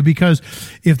you ought to, because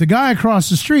if the guy across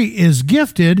the street is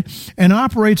gifted and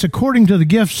operates according to the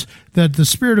gifts that the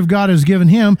Spirit of God has given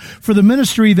him for the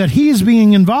ministry that he's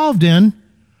being involved in,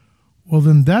 well,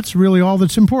 then that's really all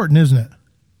that's important, isn't it?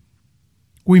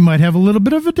 We might have a little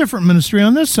bit of a different ministry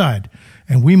on this side,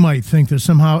 and we might think that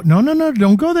somehow, no,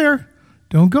 don't go there.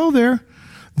 Don't go there.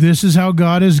 This is how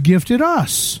God has gifted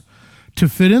us to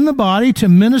fit in the body, to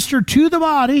minister to the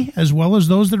body, as well as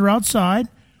those that are outside.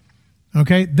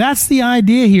 Okay, that's the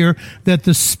idea here, that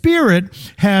the Spirit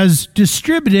has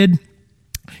distributed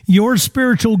your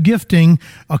spiritual gifting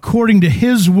according to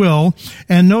His will.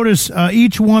 And notice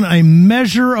each one a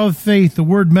measure of faith. The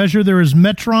word measure there is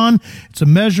metron. It's a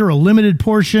measure, a limited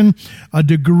portion, a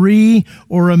degree,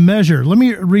 or a measure. Let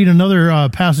me read another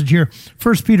passage here.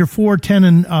 1 Peter 4:10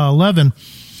 and 11.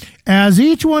 As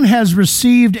each one has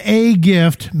received a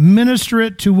gift, minister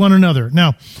it to one another.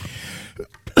 Now,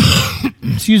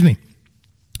 excuse me.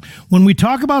 When we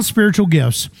talk about spiritual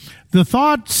gifts, the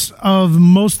thoughts of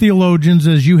most theologians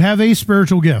is you have a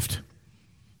spiritual gift.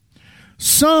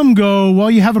 Some go,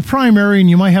 well, you have a primary and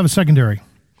you might have a secondary.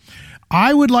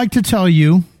 I would like to tell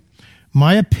you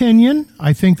my opinion.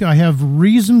 I think that I have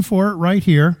reason for it right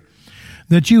here,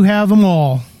 that you have them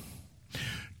all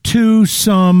to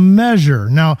some measure.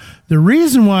 Now, the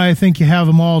reason why I think you have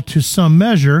them all to some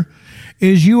measure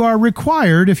is you are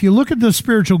required, if you look at the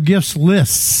spiritual gifts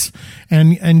lists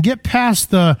and get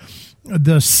past the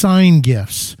sign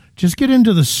gifts, Just get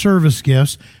into the service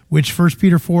gifts, which 1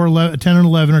 Peter 4, 10 and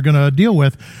 11 are going to deal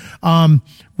with.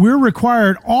 We're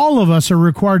required, all of us are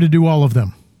required to do all of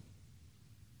them.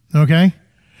 Okay?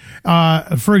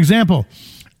 For example,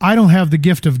 I don't have the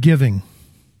gift of giving.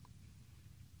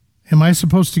 Am I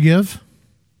supposed to give?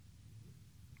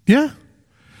 Yeah.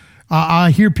 I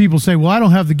hear people say, well, I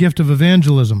don't have the gift of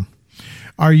evangelism.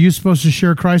 Are you supposed to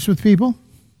share Christ with people?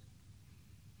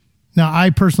 Now, I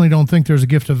personally don't think there's a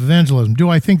gift of evangelism. Do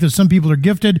I think that some people are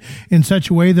gifted in such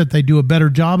a way that they do a better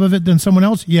job of it than someone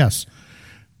else? Yes.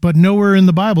 But nowhere in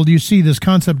the Bible do you see this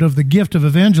concept of the gift of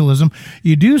evangelism.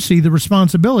 You do see the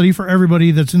responsibility for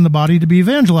everybody that's in the body to be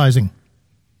evangelizing.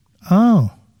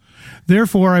 Oh.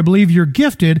 Therefore, I believe you're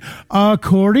gifted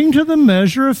according to the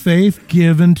measure of faith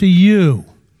given to you.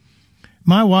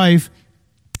 My wife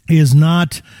is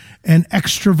not an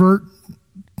extrovert.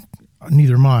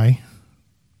 Neither am I.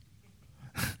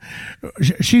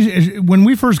 When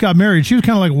we first got married, she was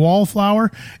kind of like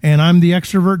wallflower, and I'm the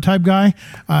extrovert type guy.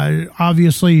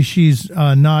 Obviously, she's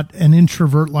not an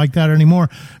introvert like that anymore.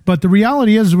 But the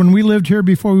reality is, when we lived here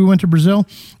before we went to Brazil,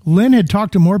 Lynn had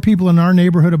talked to more people in our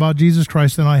neighborhood about Jesus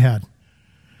Christ than I had.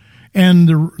 And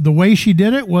the way she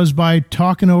did it was by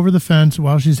talking over the fence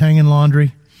while she's hanging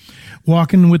laundry,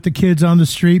 walking with the kids on the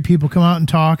street. People come out and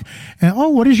talk. And, oh,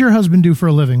 what does your husband do for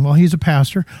a living? Well, he's a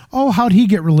pastor. Oh, how'd he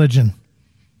get religion?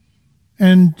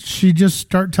 And she just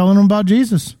start telling them about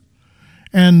Jesus.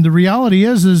 And the reality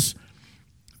is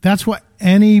that's what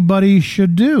anybody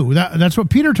should do. That's what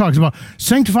Peter talks about.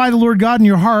 Sanctify the Lord God in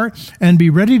your heart and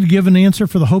be ready to give an answer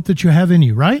for the hope that you have in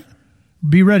you, right?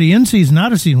 Be ready in season,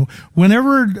 out of season.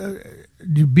 Whenever,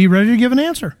 be ready to give an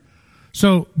answer.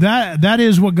 So that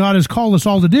is what God has called us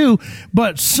all to do.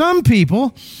 But some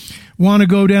people want to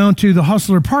go down to the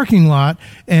Hustler parking lot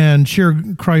and share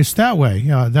Christ that way.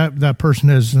 That person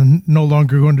is no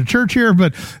longer going to church here,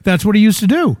 but that's what he used to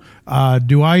do.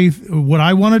 Would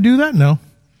I want to do that? No.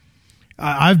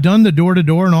 I've done the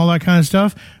door-to-door and all that kind of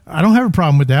stuff. I don't have a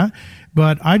problem with that,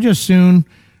 but I just soon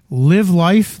live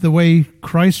life the way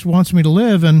Christ wants me to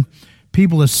live, and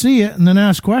people to see it and then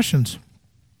ask questions.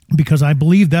 Because I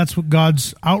believe that's what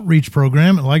God's outreach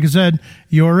program, and like I said,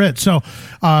 you're it. So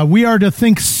we are to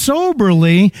think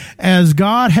soberly as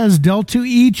God has dealt to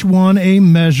each one a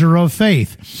measure of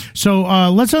faith. So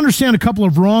let's understand a couple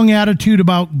of wrong attitude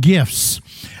about gifts.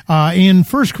 In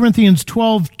 1 Corinthians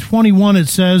 12:21, it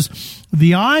says,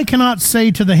 the eye cannot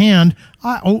say to the hand,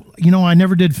 I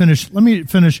never did finish. Let me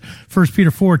finish 1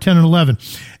 Peter 4:10 and 11.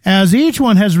 As each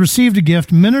one has received a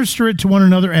gift, minister it to one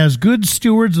another as good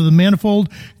stewards of the manifold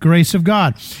grace of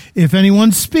God. If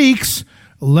anyone speaks,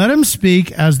 let him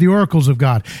speak as the oracles of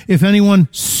God. If anyone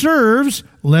serves,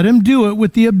 let him do it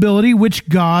with the ability which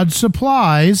God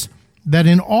supplies, that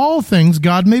in all things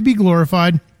God may be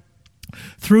glorified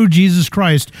through Jesus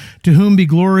Christ, to whom be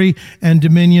glory and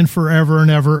dominion forever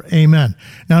and ever. Amen.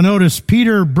 Now notice,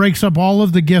 Peter breaks up all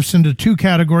of the gifts into two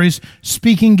categories,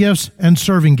 speaking gifts and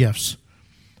serving gifts.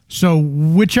 So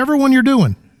whichever one you're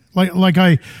doing, like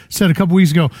I said a couple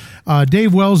weeks ago,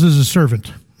 Dave Wells is a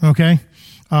servant, okay?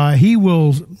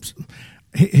 He'll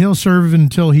serve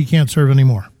until he can't serve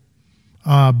anymore.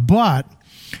 But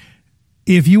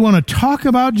if you want to talk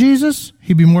about Jesus,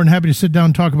 he'd be more than happy to sit down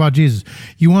and talk about Jesus.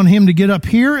 You want him to get up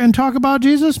here and talk about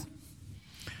Jesus?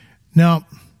 No,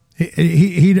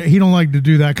 he don't like to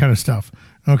do that kind of stuff,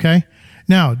 okay?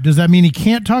 Now, does that mean he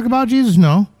can't talk about Jesus?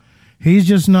 No, he's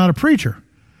just not a preacher.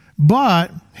 But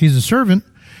he's a servant,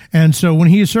 and so when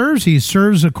he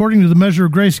serves according to the measure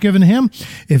of grace given to him.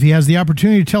 If he has the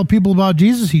opportunity to tell people about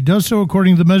Jesus, he does so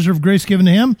according to the measure of grace given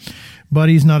to him, but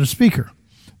he's not a speaker.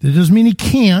 That doesn't mean he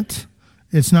can't.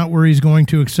 It's not where he's going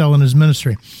to excel in his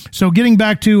ministry. So getting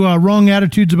back to wrong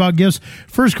attitudes about gifts,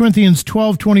 1 Corinthians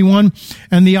 12:21,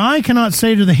 and the eye cannot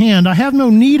say to the hand, I have no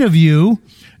need of you,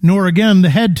 nor again the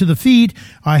head to the feet,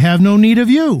 I have no need of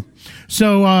you.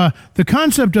 So the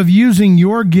concept of using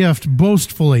your gift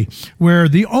boastfully, where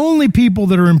the only people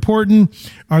that are important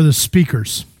are the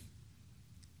speakers.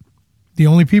 The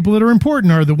only people that are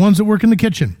important are the ones that work in the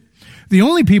kitchen. The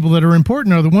only people that are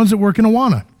important are the ones that work in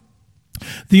Awana.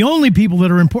 The only people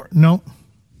that are important, no,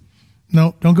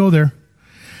 don't go there.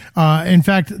 In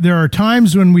fact, there are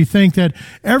times when we think that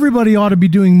everybody ought to be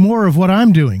doing more of what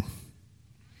I'm doing.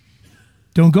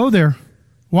 Don't go there.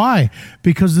 Why?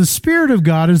 Because the Spirit of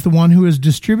God is the one who has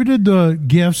distributed the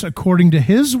gifts according to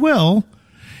His will,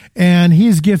 and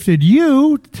He's gifted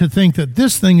you to think that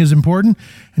this thing is important,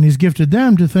 and He's gifted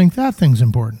them to think that thing's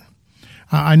important.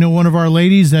 I know one of our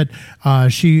ladies that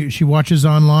she watches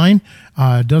online,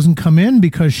 doesn't come in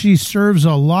because she serves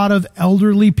a lot of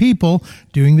elderly people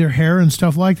doing their hair and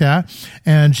stuff like that.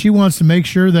 And she wants to make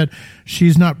sure that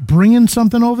she's not bringing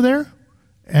something over there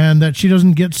and that she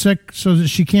doesn't get sick so that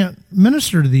she can't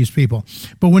minister to these people.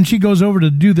 But when she goes over to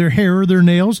do their hair or their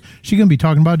nails, she's going to be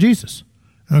talking about Jesus.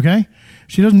 Okay?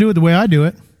 She doesn't do it the way I do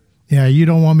it. Yeah, you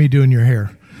don't want me doing your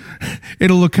hair.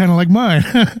 It'll look kind of like mine.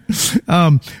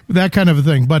 That kind of a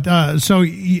thing. But so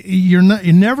you're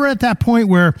never at that point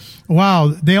where, wow,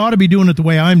 they ought to be doing it the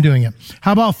way I'm doing it.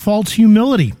 How about false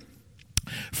humility?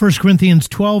 1 Corinthians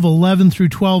 12, 11 through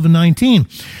 12 and 19.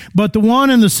 But the one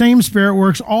and the same Spirit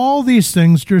works all these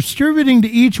things, distributing to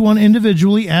each one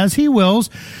individually as he wills.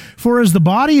 For as the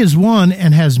body is one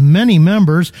and has many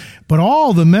members, but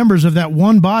all the members of that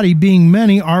one body, being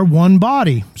many, are one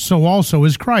body, so also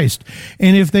is Christ.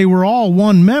 And if they were all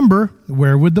one member,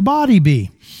 where would the body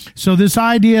be? So this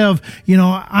idea of,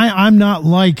 I'm not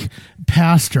like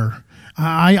pastor.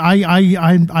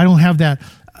 I don't have that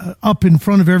up in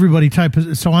front of everybody type,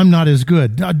 so I'm not as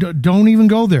good. Don't even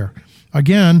go there.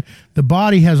 Again, the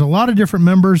body has a lot of different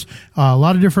members, a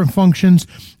lot of different functions,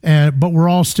 but we're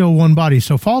all still one body.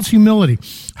 So false humility.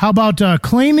 How about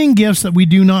claiming gifts that we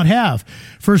do not have?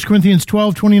 1 Corinthians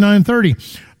 12, 29, 30.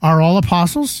 Are all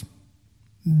apostles?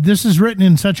 This is written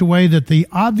in such a way that the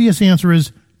obvious answer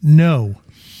is no.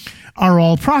 Are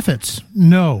all prophets?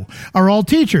 No. Are all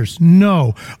teachers?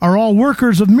 No. Are all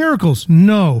workers of miracles?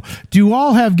 No. Do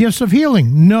all have gifts of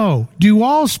healing? No. Do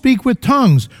all speak with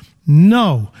tongues?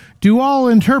 No. Do all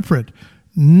interpret?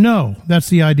 No. That's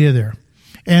the idea there.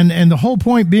 And the whole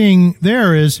point being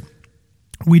there is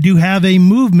we do have a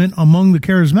movement among the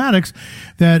charismatics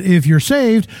that if you're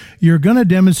saved, you're going to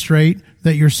demonstrate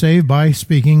that you're saved by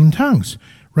speaking in tongues.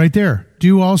 Right there.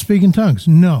 Do all speak in tongues?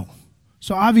 No.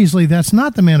 So obviously that's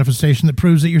not the manifestation that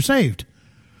proves that you're saved.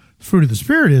 The fruit of the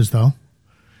Spirit is, though,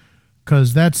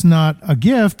 because that's not a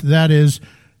gift. That is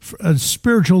a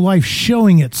spiritual life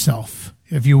showing itself,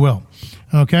 if you will.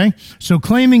 Okay? So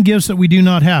claiming gifts that we do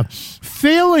not have.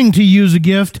 Failing to use a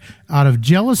gift out of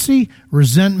jealousy,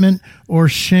 resentment, or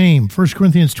shame. 1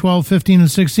 Corinthians 12, 15,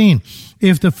 and 16.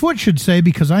 If the foot should say,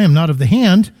 because I am not of the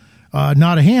hand,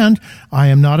 not a hand, I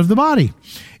am not of the body.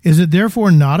 Is it therefore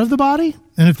not of the body?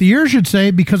 And if the ear should say,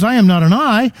 because I am not an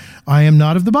eye, I am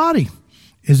not of the body.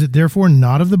 Is it therefore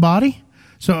not of the body?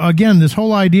 So again, this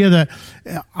whole idea that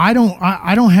I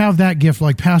don't have that gift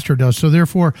like pastor does, so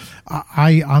therefore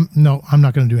I'm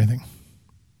not going to do anything.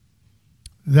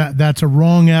 That's a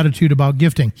wrong attitude about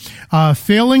gifting.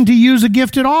 Failing to use a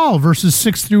gift at all, verses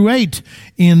 6 through 8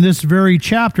 in this very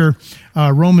chapter,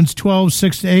 Romans 12,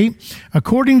 6 to 8.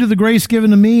 According to the grace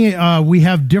given to me, we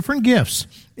have different gifts.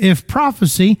 If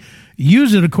prophecy,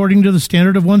 use it according to the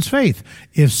standard of one's faith.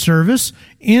 If service,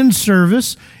 in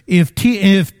service. If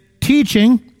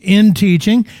teaching, in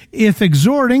teaching. If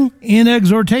exhorting, in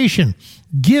exhortation.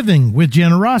 Giving with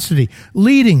generosity,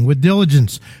 leading with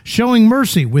diligence, showing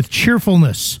mercy with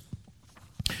cheerfulness.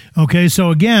 Okay,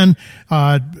 so again,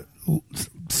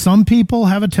 some people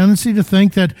have a tendency to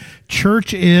think that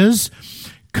church is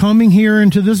coming here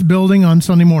into this building on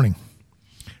Sunday morning,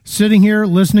 sitting here,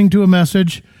 listening to a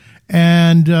message,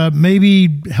 and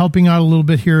maybe helping out a little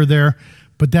bit here or there,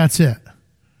 but that's it.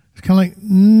 It's kind of like,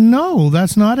 no,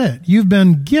 that's not it. You've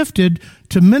been gifted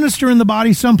to minister in the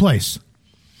body someplace.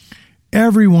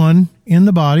 Everyone in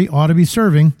the body ought to be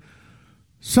serving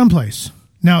someplace.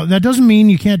 Now, that doesn't mean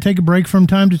you can't take a break from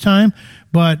time to time,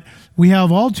 but we have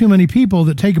all too many people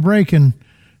that take a break and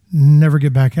never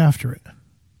get back after it.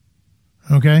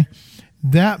 Okay?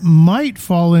 That might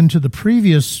fall into the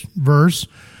previous verse.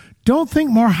 Don't think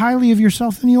more highly of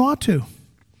yourself than you ought to,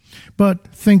 but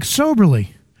think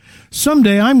soberly.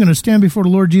 Someday I'm going to stand before the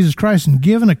Lord Jesus Christ and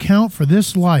give an account for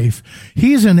this life.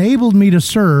 He's enabled me to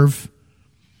serve.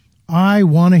 I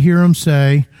want to hear him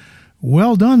say,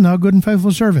 well done, thou good and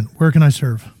faithful servant. Where can I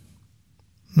serve?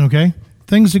 Okay?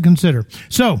 Things to consider.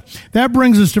 So, that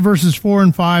brings us to verses 4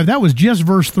 and 5. That was just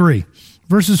verse 3.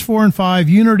 Verses 4 and 5,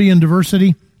 unity and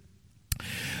diversity.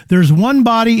 There's one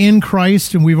body in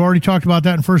Christ, and we've already talked about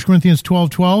that in 1 Corinthians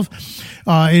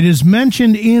 12:12. It is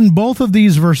mentioned in both of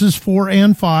these verses, 4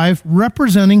 and 5,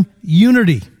 representing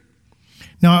unity.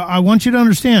 Now, I want you to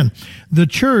understand, the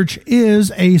church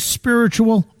is a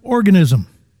spiritual organism.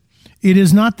 It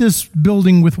is not this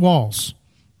building with walls,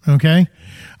 okay?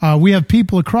 We have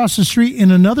people across the street in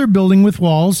another building with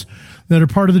walls that are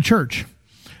part of the church.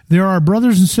 There are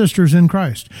brothers and sisters in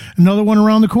Christ. Another one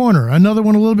around the corner. Another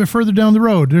one a little bit further down the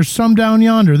road. There's some down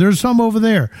yonder. There's some over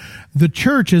there. The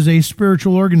church is a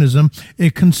spiritual organism.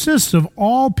 It consists of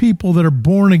all people that are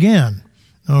born again,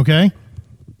 okay?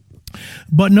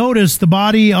 But notice the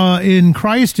body in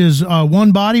Christ is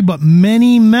one body, but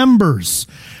many members.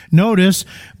 Notice,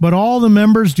 but all the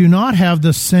members do not have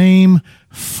the same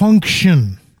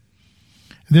function.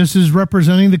 This is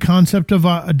representing the concept of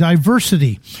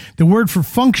diversity. The word for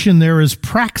function there is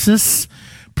praxis,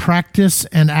 practice,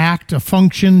 an act, a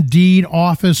function, deed,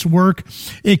 office, work.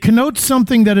 It connotes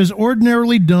something that is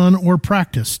ordinarily done or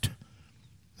practiced.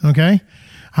 Okay?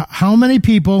 How many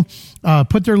people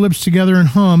put their lips together and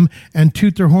hum and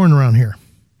toot their horn around here?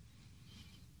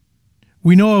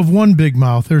 We know of one big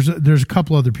mouth. There's a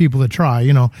couple other people that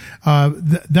try,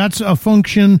 that's a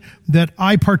function that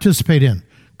I participate in.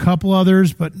 Couple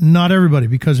others, but not everybody,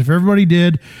 because if everybody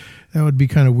did, that would be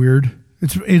kind of weird.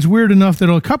 It's weird enough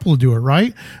that a couple will do it,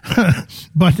 right?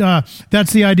 But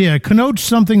that's the idea. It connotes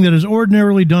something that is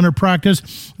ordinarily done or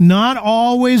practiced, not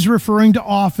always referring to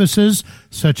offices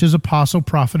such as apostle,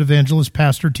 prophet, evangelist,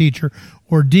 pastor, teacher,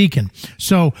 or deacon.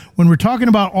 So when we're talking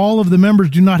about all of the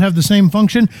members do not have the same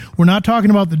function, we're not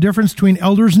talking about the difference between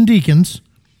elders and deacons.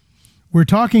 We're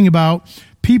talking about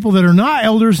people that are not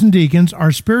elders and deacons,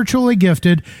 are spiritually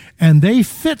gifted, and they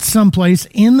fit someplace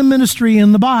in the ministry,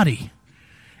 in the body.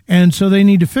 And so they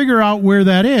need to figure out where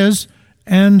that is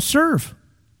and serve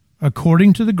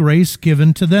according to the grace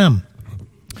given to them.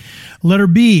 Letter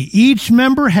B, each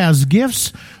member has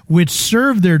gifts which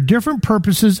serve their different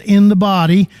purposes in the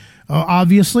body.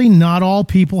 Obviously, not all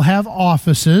people have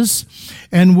offices.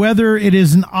 And whether it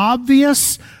is an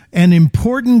obvious and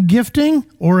important gifting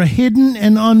or a hidden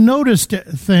and unnoticed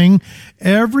thing,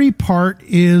 every part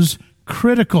is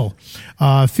critical.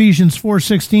 Ephesians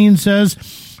 4:16 says,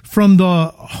 from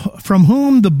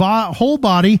whom the whole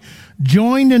body,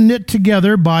 joined and knit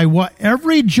together by what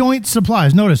every joint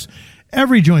supplies. Notice,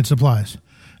 every joint supplies,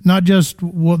 not just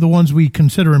the ones we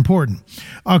consider important.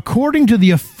 According to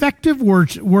the effective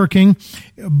working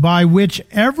by which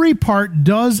every part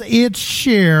does its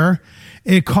share,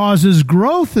 it causes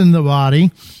growth in the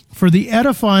body for the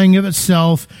edifying of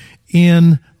itself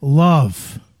in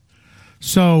love.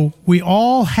 So we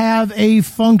all have a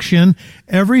function.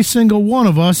 Every single one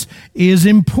of us is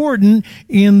important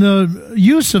in the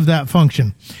use of that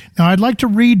function. Now, I'd like to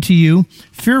read to you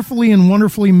Fearfully and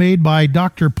Wonderfully Made by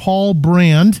Dr. Paul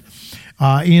Brand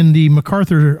in the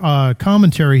MacArthur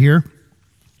commentary here.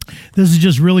 This is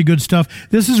just really good stuff.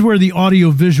 This is where the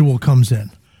audio-visual comes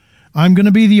in. I'm going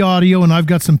to be the audio, and I've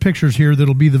got some pictures here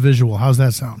that'll be the visual. How's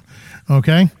that sound?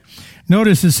 Okay?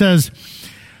 Notice it says,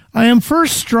 I am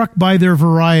first struck by their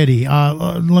variety.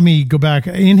 Let me go back.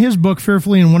 In his book,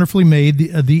 Fearfully and Wonderfully Made,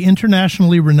 the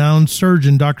internationally renowned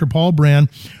surgeon, Dr. Paul Brand,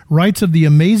 writes of the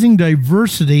amazing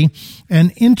diversity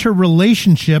and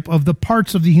interrelationship of the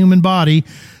parts of the human body.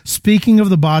 Speaking of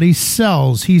the body's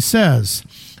cells, he says,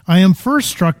 I am first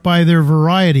struck by their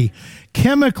variety.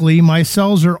 Chemically, my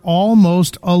cells are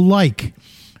almost alike,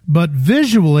 but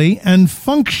visually and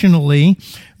functionally,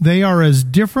 they are as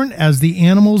different as the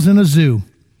animals in a zoo.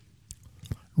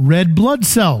 Red blood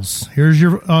cells. Here's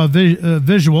your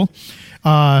visual.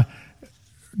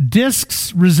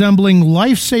 Discs resembling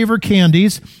lifesaver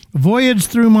candies voyage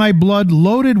through my blood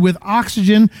loaded with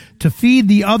oxygen to feed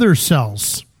the other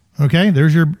cells. Okay,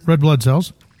 there's your red blood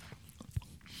cells.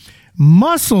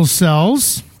 Muscle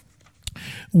cells,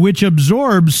 which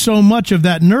absorb so much of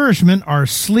that nourishment, are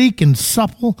sleek and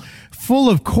supple, full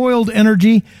of coiled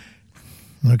energy.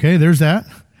 Okay, there's that.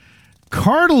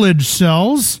 Cartilage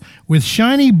cells with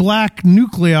shiny black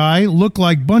nuclei look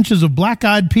like bunches of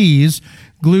black-eyed peas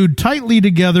glued tightly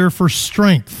together for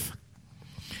strength.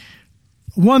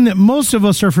 One that most of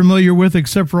us are familiar with,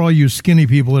 except for all you skinny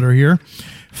people that are here.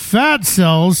 Fat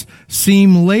cells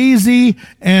seem lazy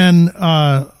and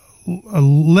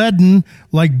leaden,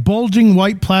 like bulging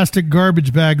white plastic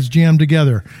garbage bags jammed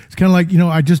together. It's kind of like,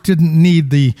 I just didn't need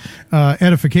the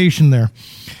edification there.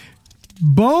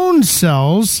 Bone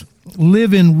cells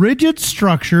live in rigid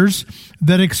structures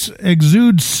that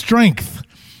exude strength.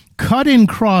 Cut in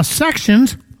cross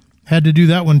sections, had to do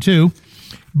that one too.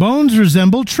 Bones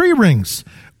resemble tree rings,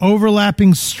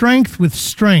 overlapping strength with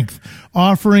strength,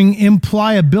 offering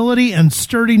impliability and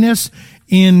sturdiness.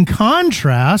 In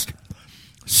contrast,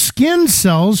 skin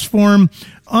cells form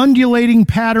undulating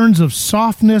patterns of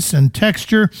softness and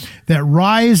texture that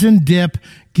rise and dip,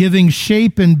 giving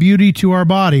shape and beauty to our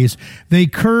bodies. They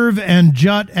curve and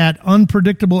jut at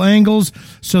unpredictable angles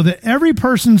so that every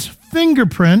person's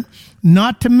fingerprint,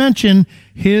 not to mention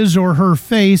his or her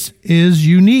face, is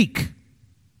unique.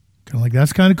 Kind of like,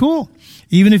 that's kind of cool.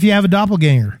 Even if you have a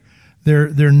doppelganger,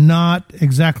 they're not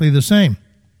exactly the same.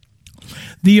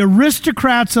 The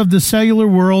aristocrats of the cellular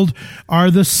world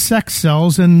are the sex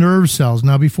cells and nerve cells.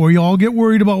 Now, before you all get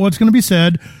worried about what's going to be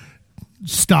said,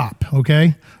 stop,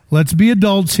 okay? Let's be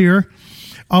adults here.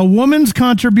 A woman's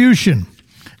contribution.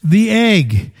 The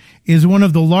egg is one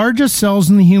of the largest cells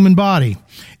in the human body.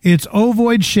 Its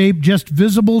ovoid shape just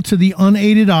visible to the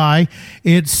unaided eye.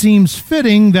 It seems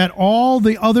fitting that all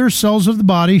the other cells of the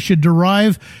body should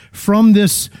derive from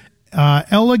this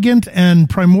elegant and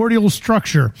primordial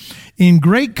structure. In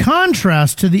great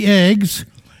contrast to the eggs,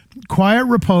 quiet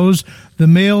repose, the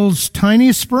male's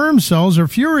tiny sperm cells are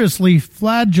furiously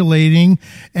flagellating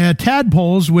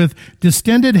tadpoles with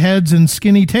distended heads and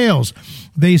skinny tails.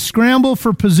 They scramble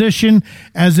for position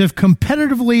as if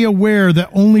competitively aware that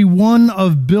only one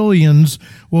of billions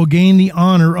will gain the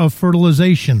honor of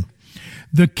fertilization.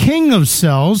 The king of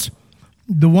cells,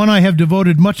 the one I have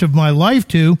devoted much of my life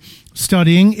to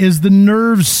studying, is the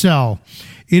nerve cell.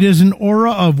 It is an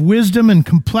aura of wisdom and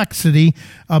complexity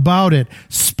about it.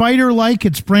 Spider-like,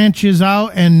 it branches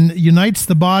out and unites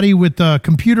the body with a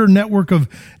computer network of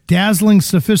dazzling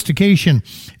sophistication.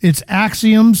 Its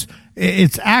axons,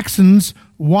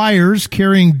 wires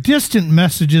carrying distant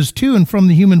messages to and from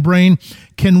the human brain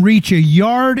can reach a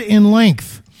yard in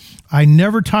length. I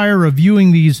never tire of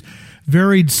viewing these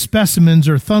varied specimens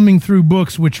or thumbing through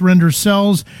books which render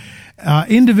cells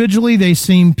individually, they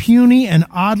seem puny and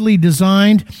oddly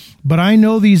designed, but I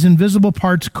know these invisible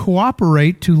parts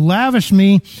cooperate to lavish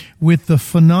me with the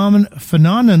phenomenon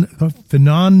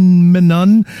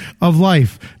of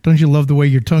life. Don't you love the way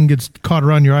your tongue gets caught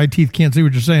around your eye teeth, can't see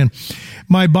what you're saying?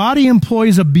 My body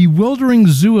employs a bewildering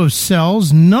zoo of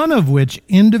cells, none of which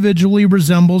individually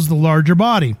resembles the larger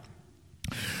body.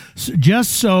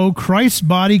 Just so, Christ's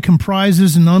body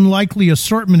comprises an unlikely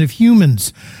assortment of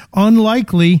humans.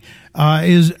 Unlikely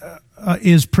is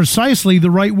precisely the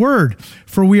right word,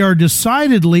 for we are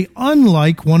decidedly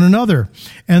unlike one another,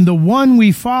 and the one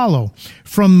we follow,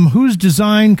 from whose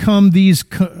design come these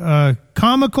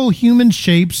comical human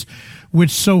shapes,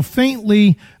 which so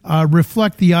faintly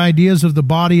reflect the ideas of the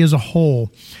body as a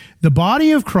whole. The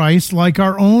body of Christ, like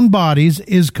our own bodies,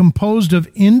 is composed of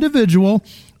individual,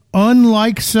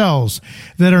 unlike cells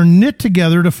that are knit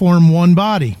together to form one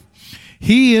body.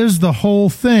 He is the whole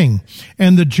thing,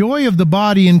 and the joy of the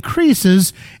body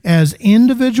increases as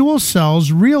individual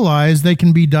cells realize they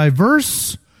can be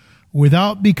diverse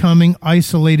without becoming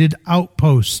isolated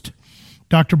outposts.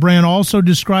 Dr. Brand also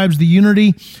describes the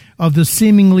unity of the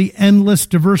seemingly endless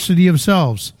diversity of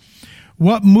cells.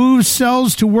 What moves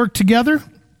cells to work together?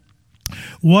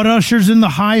 What ushers in the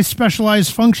high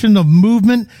specialized function of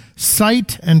movement,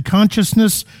 sight, and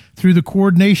consciousness through the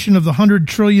coordination of the 100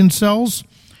 trillion cells?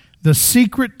 The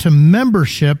secret to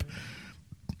membership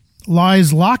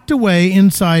lies locked away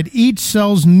inside each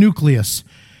cell's nucleus,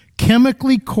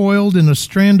 chemically coiled in a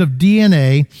strand of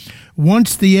DNA.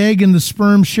 Once the egg and the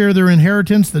sperm share their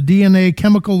inheritance, the DNA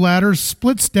chemical ladder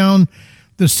splits down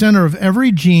the center of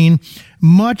every gene,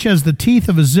 much as the teeth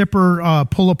of a zipper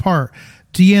pull apart.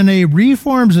 DNA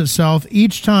reforms itself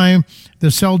each time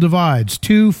the cell divides.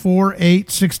 2, 4, 8,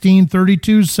 16,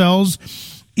 32 cells,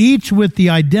 each with the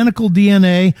identical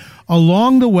DNA.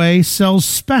 Along the way, cells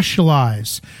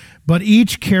specialize, but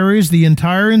each carries the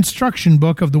entire instruction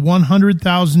book of the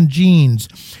 100,000 genes.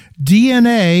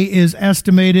 DNA is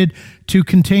estimated to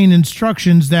contain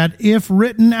instructions that, if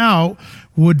written out,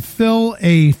 would fill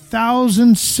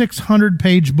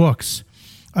 1,600-page books.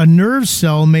 A nerve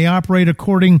cell may operate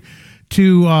according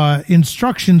to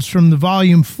instructions from the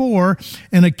volume 4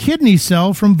 and a kidney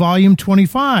cell from volume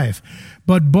 25,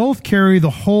 but both carry the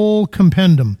whole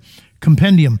compendium.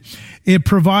 It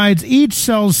provides each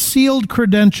cell's sealed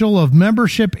credential of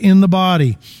membership in the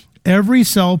body. Every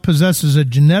cell possesses a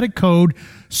genetic code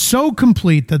so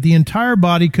complete that the entire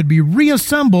body could be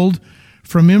reassembled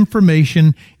from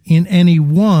information in any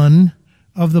one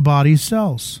of the body's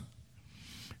cells.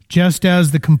 Just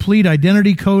as the complete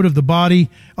identity code of the body,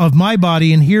 of my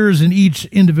body, inheres in each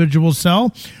individual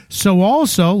cell, so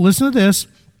also, listen to this,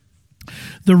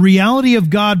 the reality of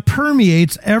God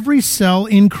permeates every cell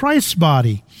in Christ's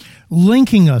body,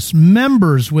 linking us,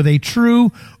 members, with a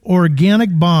true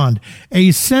organic bond.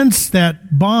 I sense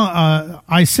that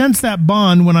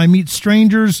bond when I meet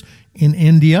strangers in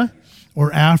India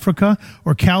or Africa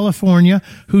or California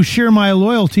who share my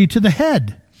loyalty to the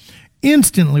head.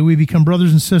 Instantly, we become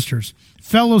brothers and sisters,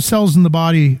 fellow cells in the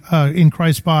body, in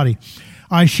Christ's body.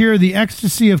 I share the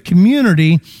ecstasy of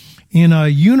community in a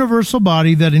universal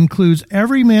body that includes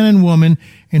every man and woman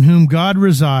in whom God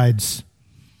resides.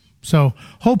 So,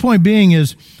 whole point being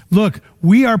is, look,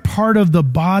 we are part of the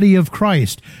body of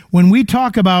Christ. When we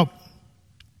talk about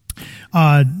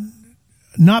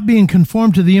not being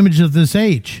conformed to the image of this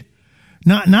age,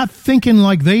 not thinking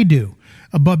like they do,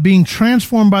 but being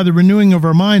transformed by the renewing of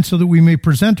our minds so that we may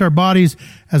present our bodies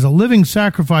as a living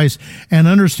sacrifice and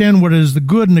understand what is the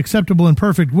good and acceptable and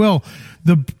perfect will.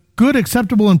 The good,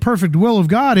 acceptable, and perfect will of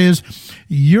God is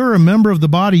you're a member of the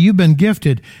body. You've been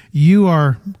gifted. You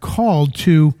are called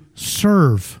to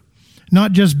serve,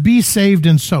 not just be saved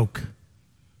and soak,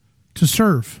 to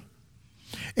serve.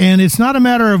 And it's not a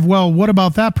matter of, well, what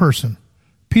about that person?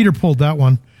 Peter pulled that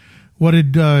one. What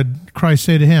did Christ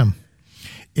say to him?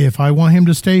 If I want him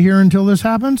to stay here until this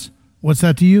happens, what's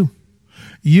that to you?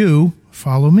 You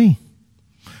follow me.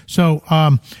 So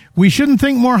we shouldn't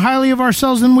think more highly of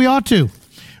ourselves than we ought to.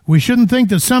 We shouldn't think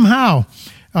that somehow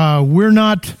we're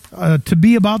not to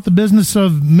be about the business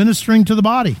of ministering to the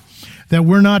body, that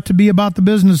we're not to be about the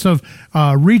business of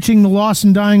reaching the lost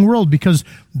and dying world, because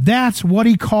that's what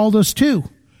he called us to.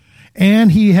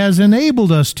 And he has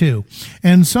enabled us to.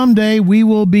 And someday we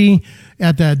will be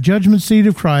at that judgment seat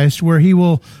of Christ where he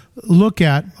will look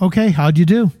at, okay, how'd you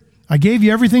do? I gave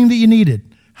you everything that you needed.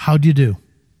 How'd you do?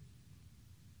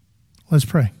 Let's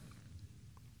pray.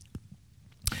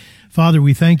 Father,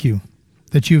 we thank you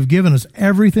that you have given us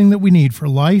everything that we need for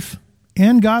life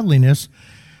and godliness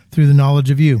through the knowledge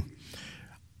of you.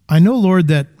 I know, Lord,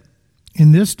 that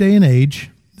in this day and age,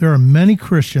 there are many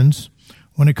Christians,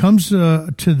 when it comes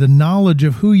to the knowledge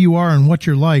of who you are and what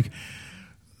you're like,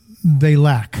 they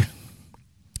lack.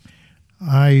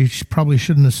 I probably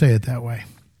shouldn't have said it that way.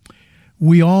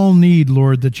 We all need,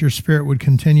 Lord, that your Spirit would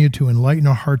continue to enlighten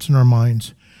our hearts and our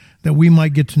minds, that we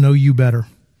might get to know you better.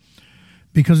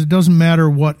 Because it doesn't matter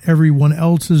what everyone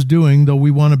else is doing, though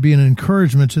we want to be an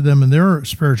encouragement to them in their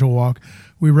spiritual walk.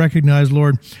 We recognize,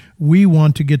 Lord, we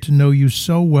want to get to know you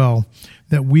so well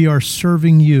that we are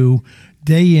serving you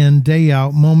day in, day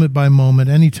out, moment by moment,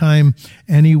 anytime,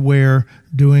 anywhere,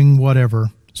 doing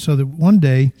whatever, so that one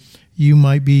day you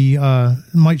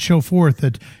might show forth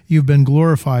that you've been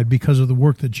glorified because of the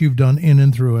work that you've done in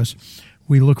and through us.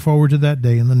 We look forward to that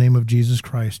day in the name of Jesus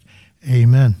Christ.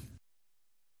 Amen.